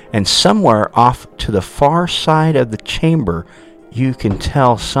 and somewhere off to the far side of the chamber you can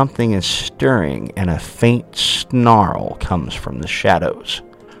tell something is stirring, and a faint snarl comes from the shadows.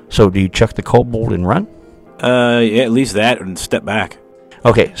 So do you chuck the kobold and run? Yeah, at least that, and step back.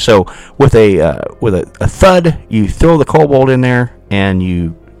 Okay, so with a thud, you throw the kobold in there, and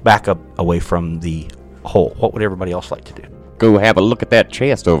you back up away from the hole. What would everybody else like to do? Go have a look at that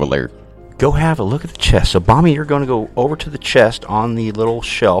chest over there. Go have a look at the chest. So, Balmy, you're going to go over to the chest on the little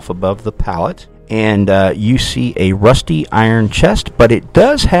shelf above the pallet, and you see a rusty iron chest, but it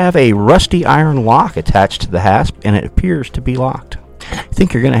does have a rusty iron lock attached to the hasp, and it appears to be locked. I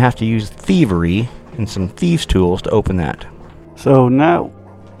think you're going to have to use thievery and some thieves' tools to open that. So now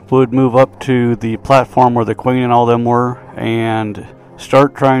would move up to the platform where the queen and all them were and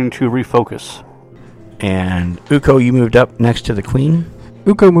start trying to refocus. And Uko, you moved up next to the queen?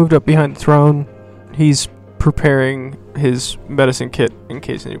 Uko moved up behind the throne. He's preparing his medicine kit in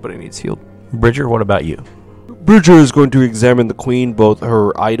case anybody needs healed. Bridger, what about you? Bridger is going to examine the queen, both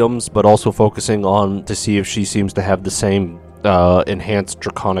her items, but also focusing on to see if she seems to have the same enhanced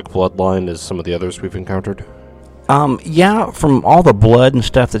draconic bloodline as some of the others we've encountered. Yeah, from all the blood and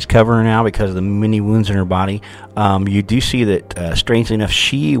stuff that's covering now because of the many wounds in her body, you do see that, strangely enough,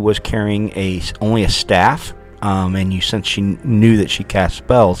 she was carrying only a staff, and since she knew that she cast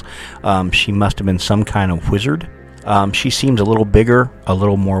spells, she must have been some kind of wizard. She seems a little bigger, a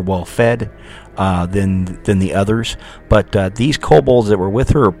little more well-fed than the others, but these kobolds that were with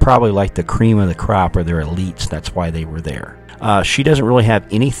her are probably like the cream of the crop, or they're elites. That's why they were there. She doesn't really have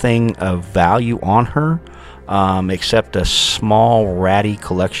anything of value on her, except a small ratty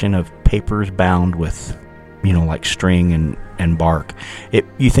collection of papers bound with, like string and bark.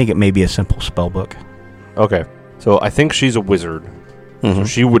 You think it may be a simple spell book. Okay, so I think she's a wizard, so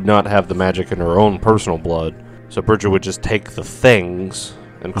she would not have the magic in her own personal blood, so Bridger would just take the things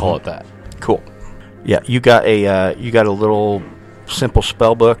and call it that. Cool. Yeah, you got a little simple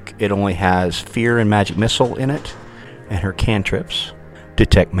spell book. It only has Fear and Magic Missile in it, and her cantrips: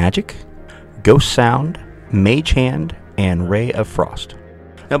 Detect Magic, Ghost Sound, Mage Hand, and Ray of Frost.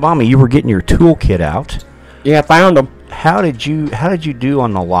 Now, Balmy, you were getting your toolkit out. Yeah, I found them. How did you do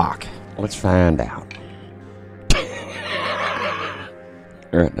on the lock? Let's find out.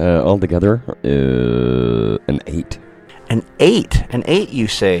 All right, altogether, an 8. An 8. An 8, you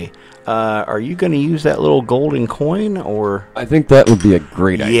say. Are you going to use that little golden coin, or? I think that would be a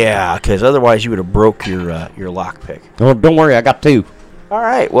great idea. Yeah, because otherwise you would have broke your lockpick. Oh, don't worry, I got 2. All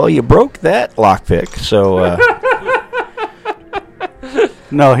right, well, you broke that lockpick, so...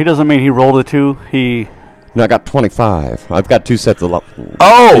 No, he doesn't mean he rolled a 2. No, I got 25. I've got 2 sets of...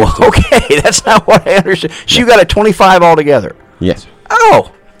 Oh, okay, that's not what I understood. So you got a 25 altogether. Yes.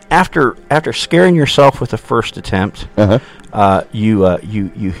 Oh! After scaring yourself with the first attempt,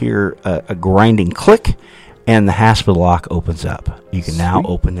 you hear a grinding click, and the hasp of the lock opens up. You can now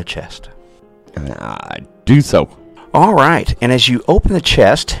open the chest. I do so. All right, and as you open the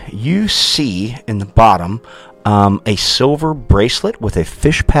chest, you see in the bottom a silver bracelet with a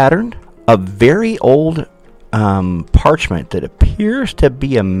fish pattern, a very old parchment that appears to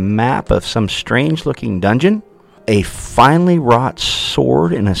be a map of some strange-looking dungeon, a finely wrought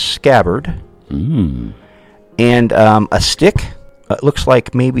sword in a scabbard, and a stick. It looks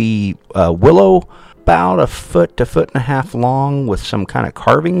like maybe willow, about a foot to foot and a half long, with some kind of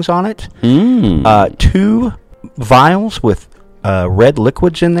carvings on it. 2 vials with red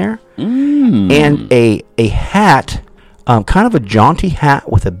liquids in there, and a hat, kind of a jaunty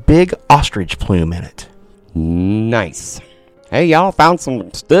hat with a big ostrich plume in it. Nice. Hey, y'all found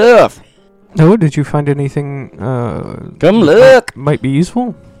some stuff. Oh, did you find anything Come look. might be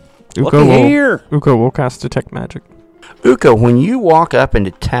useful? Look here. Uko will cast Detect Magic. Uko, when you walk up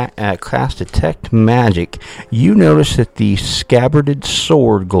and cast Detect Magic, you notice that the scabbarded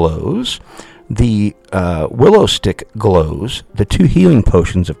sword glows, the willow stick glows, the 2 healing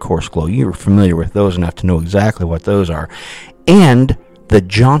potions, of course, glow. You're familiar with those enough to know exactly what those are. And the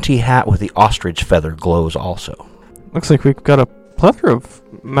jaunty hat with the ostrich feather glows also. Looks like we've got a plethora of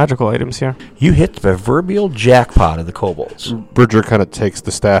magical items here. You hit the proverbial jackpot of the kobolds. Bridger kind of takes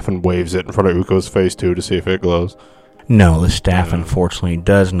the staff and waves it in front of Uko's face, too, to see if it glows. No, the staff, unfortunately,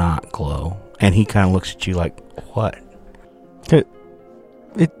 does not glow. And he kind of looks at you like, what? I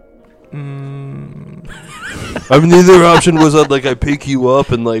mean, the other option was I pick you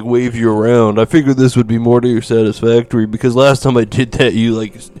up and wave you around. I figured this would be more to your satisfactory because last time I did that, you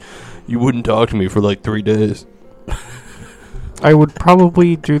wouldn't talk to me for 3 days. I would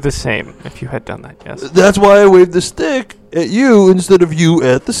probably do the same if you had done that, yes. That's why I waved the stick at you instead of you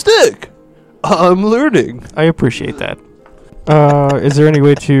at the stick. I'm learning. I appreciate that. Is there any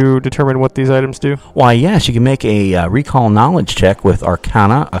way to determine what these items do? Why, yes, you can make a recall knowledge check with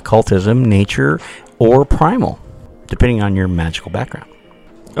Arcana, Occultism, Nature, or Primal, depending on your magical background.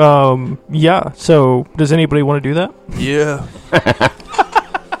 Yeah. So, does anybody want to do that? Yeah.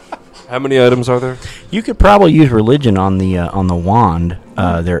 How many items are there? You could probably use Religion on the wand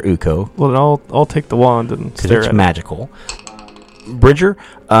there, Uko, Well, then I'll take the wand and because stare it's at it. magical. Bridger,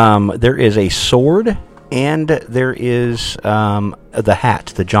 there is a sword, and there is the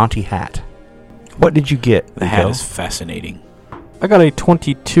hat, the jaunty hat. What did you get? The hat Uko? is fascinating. I got a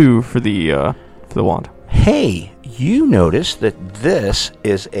 22 for the wand. Hey, you notice that this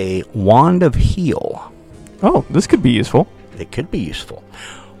is a wand of heal. Oh, this could be useful. It could be useful.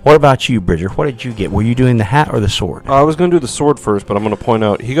 What about you, Bridger? What did you get? Were you doing the hat or the sword? I was going to do the sword first, but I'm going to point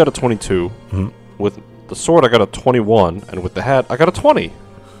out he got a 22. Mhm. With the sword, I got a 21, and with the hat, I got a 20.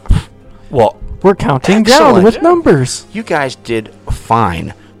 Well, We're counting Excellent. down with numbers. you guys did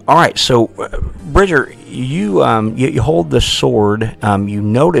fine. All right, so Bridger, you hold the sword. You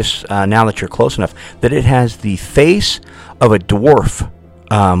notice now that you're close enough that it has the face of a dwarf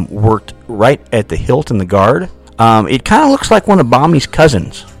worked right at the hilt and the guard. It kind of looks like one of Bommy's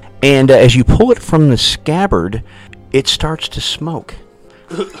cousins. And as you pull it from the scabbard, it starts to smoke.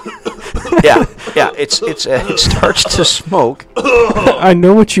 yeah, it starts to smoke. I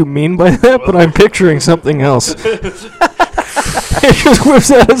know what you mean by that, but I'm picturing something else. It just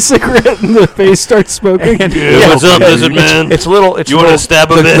whips out a cigarette and the face starts smoking. Yeah, what's up, lizard man? It's little. You want to stab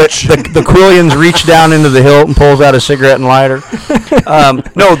a bitch? The Quillians reach down into the hilt and pulls out a cigarette and lighter.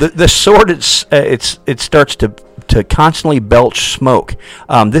 No, the sword it starts to constantly belch smoke.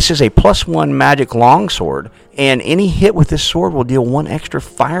 This is a +1 magic longsword, and any hit with this sword will deal 1 extra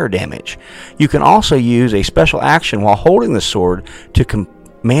fire damage. You can also use a special action while holding the sword to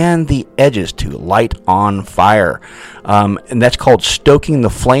command the edges to light on fire, and that's called stoking the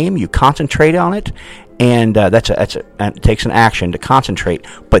flame. You concentrate on it, and it takes an action to concentrate,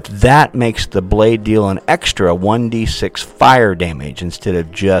 but that makes the blade deal an extra 1d6 fire damage instead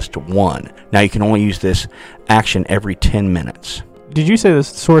of just 1. Now you can only use this action every 10 minutes. Did you say this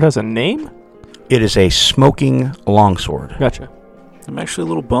sword has a name? It is a smoking longsword. Gotcha. I'm actually a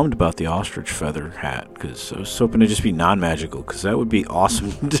little bummed about the ostrich feather hat, because I was hoping to just be non-magical, because that would be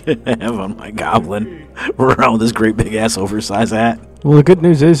awesome to have on my goblin. We're around with this great big-ass oversized hat. Well, the good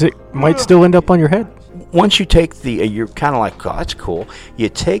news is it might still end up on your head. Once you take the, you're kind of like, oh, that's cool. You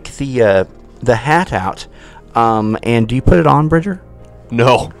take the hat out, and do you put it on, Bridger?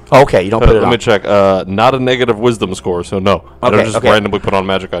 No. Okay, you don't put it on. Let me check. Not a negative wisdom score, so no. I don't just randomly put on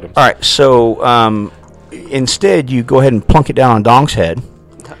magic items. All right, so instead you go ahead and plunk it down on Donk's head.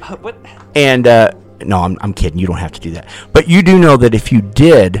 What? And no, I'm kidding. You don't have to do that. But you do know that if you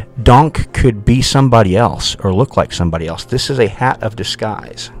did, Donk could be somebody else or look like somebody else. This is a hat of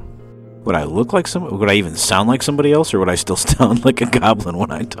disguise. Would I look like somebody? Would I even sound like somebody else, or would I still sound like a goblin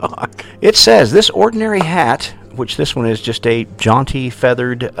when I talk? It says this ordinary hat, which this one is just a jaunty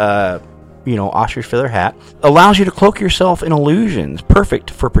feathered, ostrich feather hat, allows you to cloak yourself in illusions,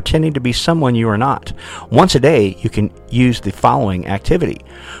 perfect for pretending to be someone you are not. Once a day, you can use the following activity.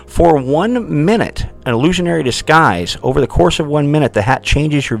 For 1 minute, an illusionary disguise. Over the course of 1 minute, the hat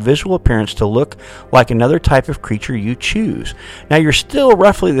changes your visual appearance to look like another type of creature you choose. Now, you're still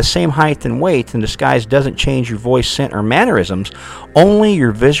roughly the same height and weight, and disguise doesn't change your voice, scent, or mannerisms, only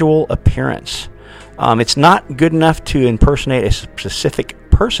your visual appearance. It's not good enough to impersonate a specific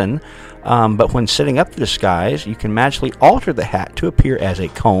person, but when setting up the disguise, you can magically alter the hat to appear as a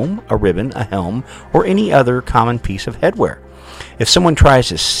comb, a ribbon, a helm, or any other common piece of headwear. If someone tries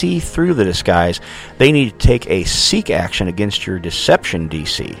to see through the disguise, they need to take a seek action against your deception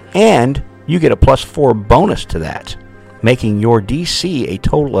DC, and you get a +4 bonus to that, making your DC a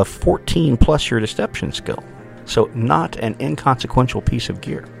total of 14 plus your deception skill. So not an inconsequential piece of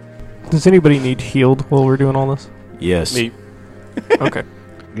gear. Does anybody need healed while we're doing all this? Yes. Me. Okay.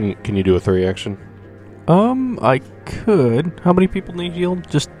 Can you do a 3 action? I could. How many people need healed?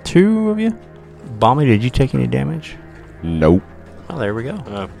 Just 2 of you? Bommy, did you take any damage? Nope. Oh, there we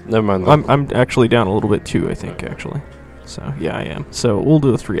go. Never mind. I'm actually down a little bit too, I think, actually. So, yeah, I am. So, we'll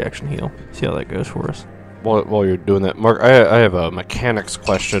do a 3 action heal. See how that goes for us. While you're doing that, Mark, I have a mechanics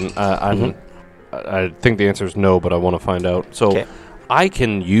question. I think the answer is no, but I want to find out. So, Okay. I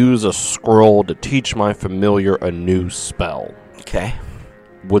can use a scroll to teach my familiar a new spell. Okay.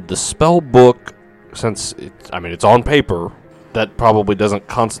 Would the spell book, since it's on paper, that probably doesn't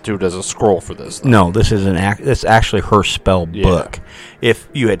constitute as a scroll for this? No, this is this actually her spell book. If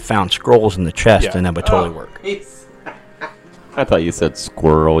you had found scrolls in the chest, then that would totally work. I thought you said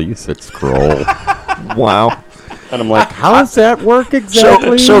squirrel. You said scroll. Wow. And I'm like, how does that work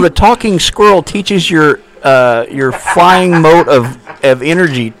exactly? So the talking squirrel teaches your flying mode of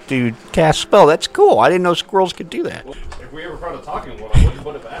energy to cast spell. That's cool. I didn't know squirrels could do that. If we ever found a talking one, I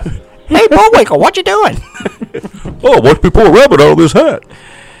wouldn't have asked it. Hey, Bullwinkle, what you doing? Oh, watch me pull a rabbit out of this hat.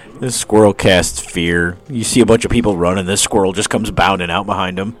 This squirrel casts fear. You see a bunch of people running, this squirrel just comes bounding out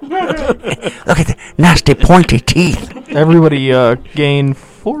behind them. Look at the nasty pointy teeth. Everybody gain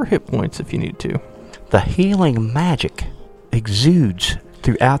 4 hit points if you need to. The healing magic exudes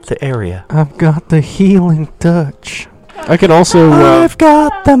throughout the area. I've got the healing touch. I can also I've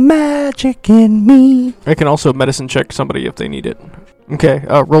got the magic in me. I can also medicine check somebody if they need it. Okay,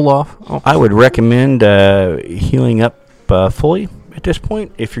 roll off. Oh. I would recommend healing up fully at this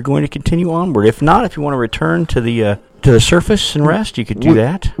point if you're going to continue onward. If not, if you want to return to the surface and rest, you could do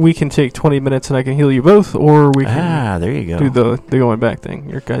that. We can take 20 minutes and I can heal you both, or we can there you go. do the going back thing.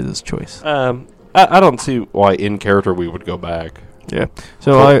 Your guys' choice. I don't see why in character we would go back. Yeah.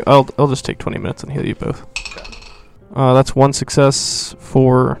 So I'll just take 20 minutes and heal you both. That's 1 success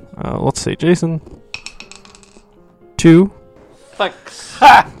for let's say Jason. 2. Thanks.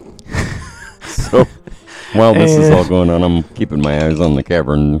 So, while this is all going on, I'm keeping my eyes on the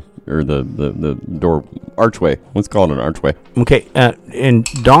cavern, or the door archway. Let's call it an archway. Okay, and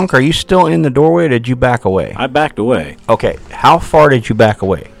Donk, are you still in the doorway, or did you back away? I backed away. Okay, how far did you back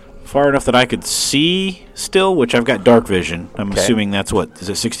away? Far enough that I could see still, which I've got dark vision. I'm Okay. assuming that's is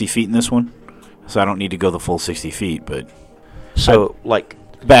it 60 feet in this one? So I don't need to go the full 60 feet, but So, like,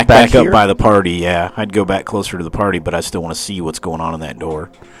 back here? up by the party, yeah. I'd go back closer to the party, but I still want to see what's going on in that door.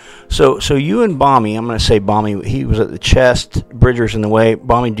 So you and Bommy, I'm going to say Bommy, he was at the chest, Bridger's in the way.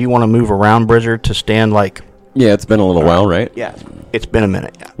 Bommy, do you want to move around Bridger to stand like... Yeah, it's been a little while, right? Yeah, it's been a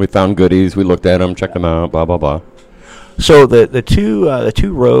minute, yeah. We found goodies. We looked at them, checked them out, blah, blah, blah. So the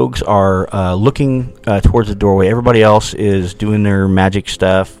two rogues are looking towards the doorway. Everybody else is doing their magic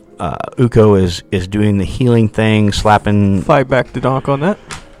stuff. Uko is doing the healing thing, slapping... 5 back to Donk on that.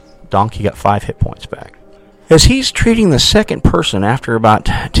 Donk, you got 5 hit points back. As he's treating the second person after about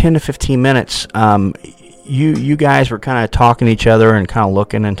 10 to 15 minutes, you guys were kind of talking to each other and kind of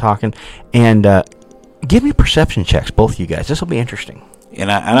looking and talking. And Give me perception checks, both of you guys. This will be interesting.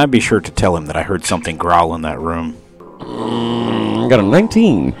 And I'd be sure to tell him that I heard something growl in that room. Got a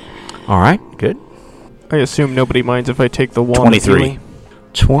 19. All right, good. I assume nobody minds if I take the wand. 23.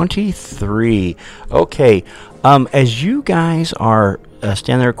 23. Okay. As you guys are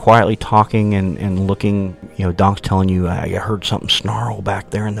standing there quietly talking and looking, Donk's telling you, I heard something snarl back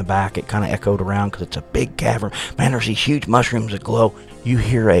there in the back. It kind of echoed around because it's a big cavern. Man, there's these huge mushrooms that glow. You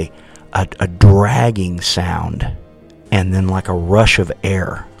hear a dragging sound and then like a rush of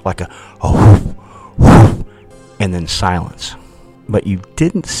air, like a whoof, whoof, and then silence. But you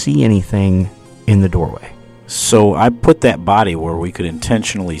didn't see anything in the doorway. So I put that body where we could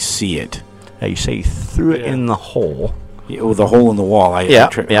intentionally see it. Now you say you threw it in the hole. Yeah, with a hole in the wall.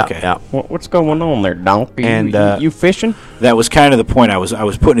 Yeah. What's going on there, Donkey? And, you fishing? That was kind of the point. I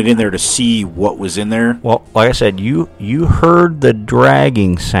was putting it in there to see what was in there. Well, like I said, you heard the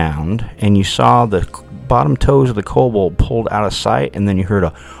dragging sound, and you saw the bottom toes of the kobold pulled out of sight, and then you heard a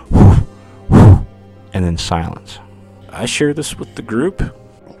whoof, whoof, and then silence. I share this with the group.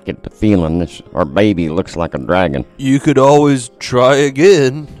 Get the feeling this our baby looks like a dragon. You could always try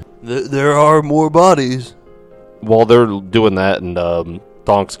again. There are more bodies. While they're doing that and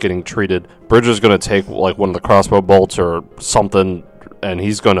Donk's getting treated, Bridger's going to take like one of the crossbow bolts or something, and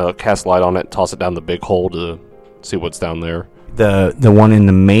he's going to cast light on it and toss it down the big hole to see what's down there. The one in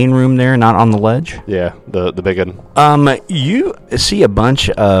the main room there, not on the ledge? Yeah, the big one. You see a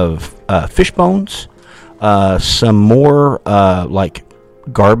bunch of fish bones, some more like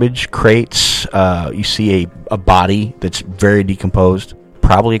garbage crates. You see a body that's very decomposed.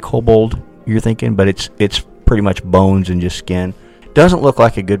 Probably a kobold, you're thinking, but it's pretty much bones and just skin. Doesn't look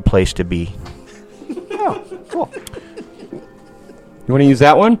like a good place to be. Oh, cool. You want to use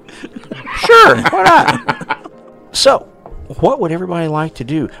that one? Sure, why not? So, what would everybody like to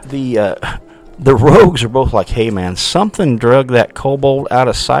do? The rogues are both like, hey man, something drug that kobold out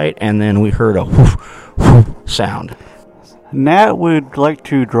of sight, and then we heard a whoof, whoof sound. Nat would like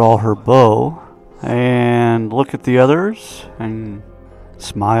to draw her bow and look at the others and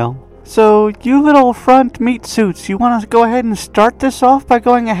smile. So, you little front meat suits, you want to go ahead and start this off by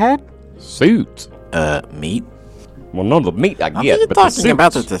going ahead? Suits. Meat? Well, none of the meat I What are get, you but the talking suits.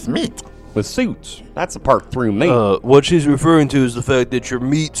 about with this meat? The suits. That's the part through me. What she's referring to is the fact that your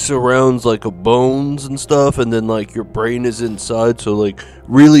meat surrounds like a bones and stuff, and then like your brain is inside. So like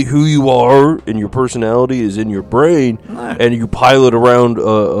really, who you are and your personality is in your brain, and you pilot around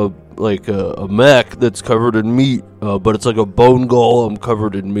a mech that's covered in meat, but it's like a bone golem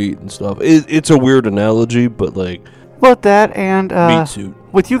covered in meat and stuff. It's a weird analogy, but like About that and meat suit.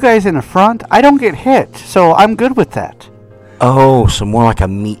 with you guys in the front, I don't get hit, so I'm good with that. Oh, so more like a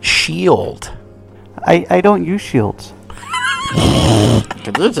meat shield. I don't use shields.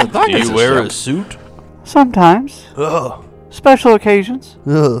 Do you wear a suit? Sometimes. Ugh. Special occasions.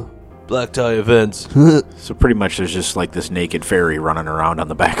 Ugh. Black tie events. So pretty much there's just like this naked fairy running around on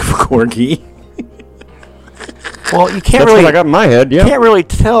the back of a corgi. Well, you can't That's really. what I got in my head, yeah. Can't really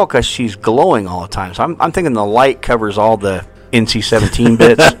tell because she's glowing all the time. So I'm thinking the light covers all the NC-17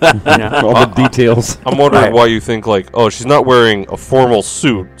 bits. All the details. I'm wondering Right. why you think like, oh, she's not wearing a formal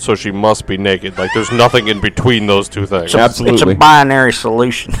suit, so she must be naked. Like, there's nothing in between those two things. Absolutely. It's a binary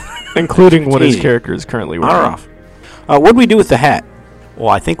solution. Including what his Easy. character is currently All wearing. off. What'd we do with the hat? Well,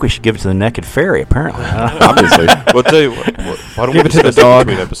 I think we should give it to the naked fairy, apparently. Obviously. Well, tell you what, why don't Give we it to the discuss dog.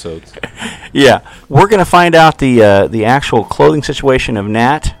 between episodes? Yeah. We're going to find out the actual clothing situation of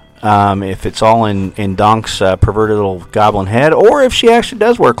Nat, if it's all in Donk's perverted little goblin head, or if she actually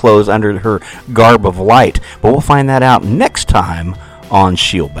does wear clothes under her garb of light. But we'll find that out next time on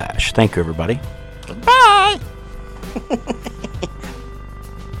Shield Bash. Thank you, everybody. Bye!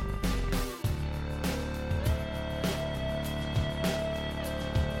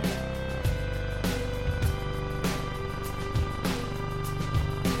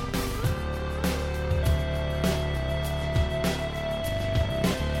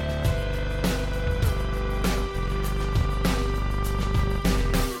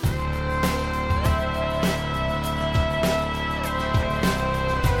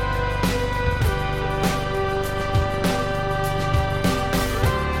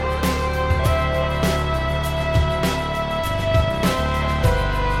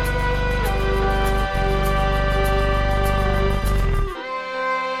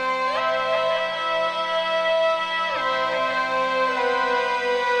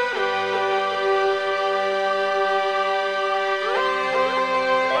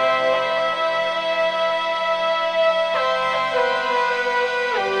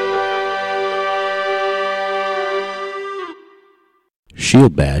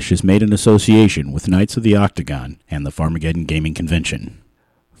 Shield Bash is made in association with Knights of the Octagon and the Farmageddon Gaming Convention.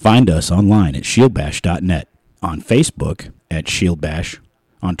 Find us online at shieldbash.net, on Facebook at Shield Bash,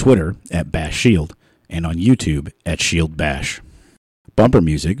 on Twitter at Bash Shield, and on YouTube at Shield Bash. Bumper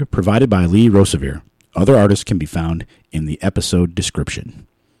music provided by Lee Rosevere. Other artists can be found in the episode description.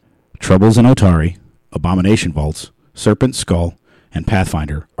 Troubles in Otari, Abomination Vaults, Serpent Skull, and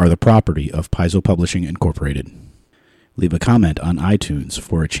Pathfinder are the property of Paizo Publishing Incorporated. Leave a comment on iTunes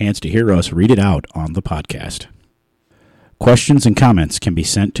for a chance to hear us read it out on the podcast. Questions and comments can be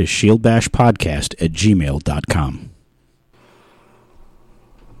sent to shieldbashpodcast@gmail.com.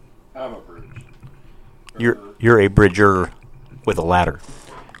 You're a bridger with a ladder.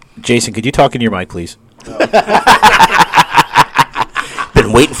 Jason, could you talk in your mic, please? Been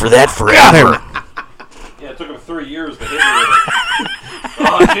waiting for that forever. Yeah, it took him 3 years to hit me with it.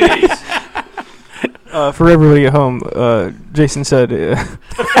 Oh, jeez. For everybody at home, Jason said... It's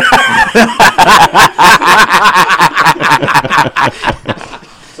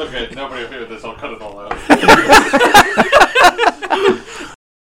okay. Nobody will hear this. I'll cut it all out.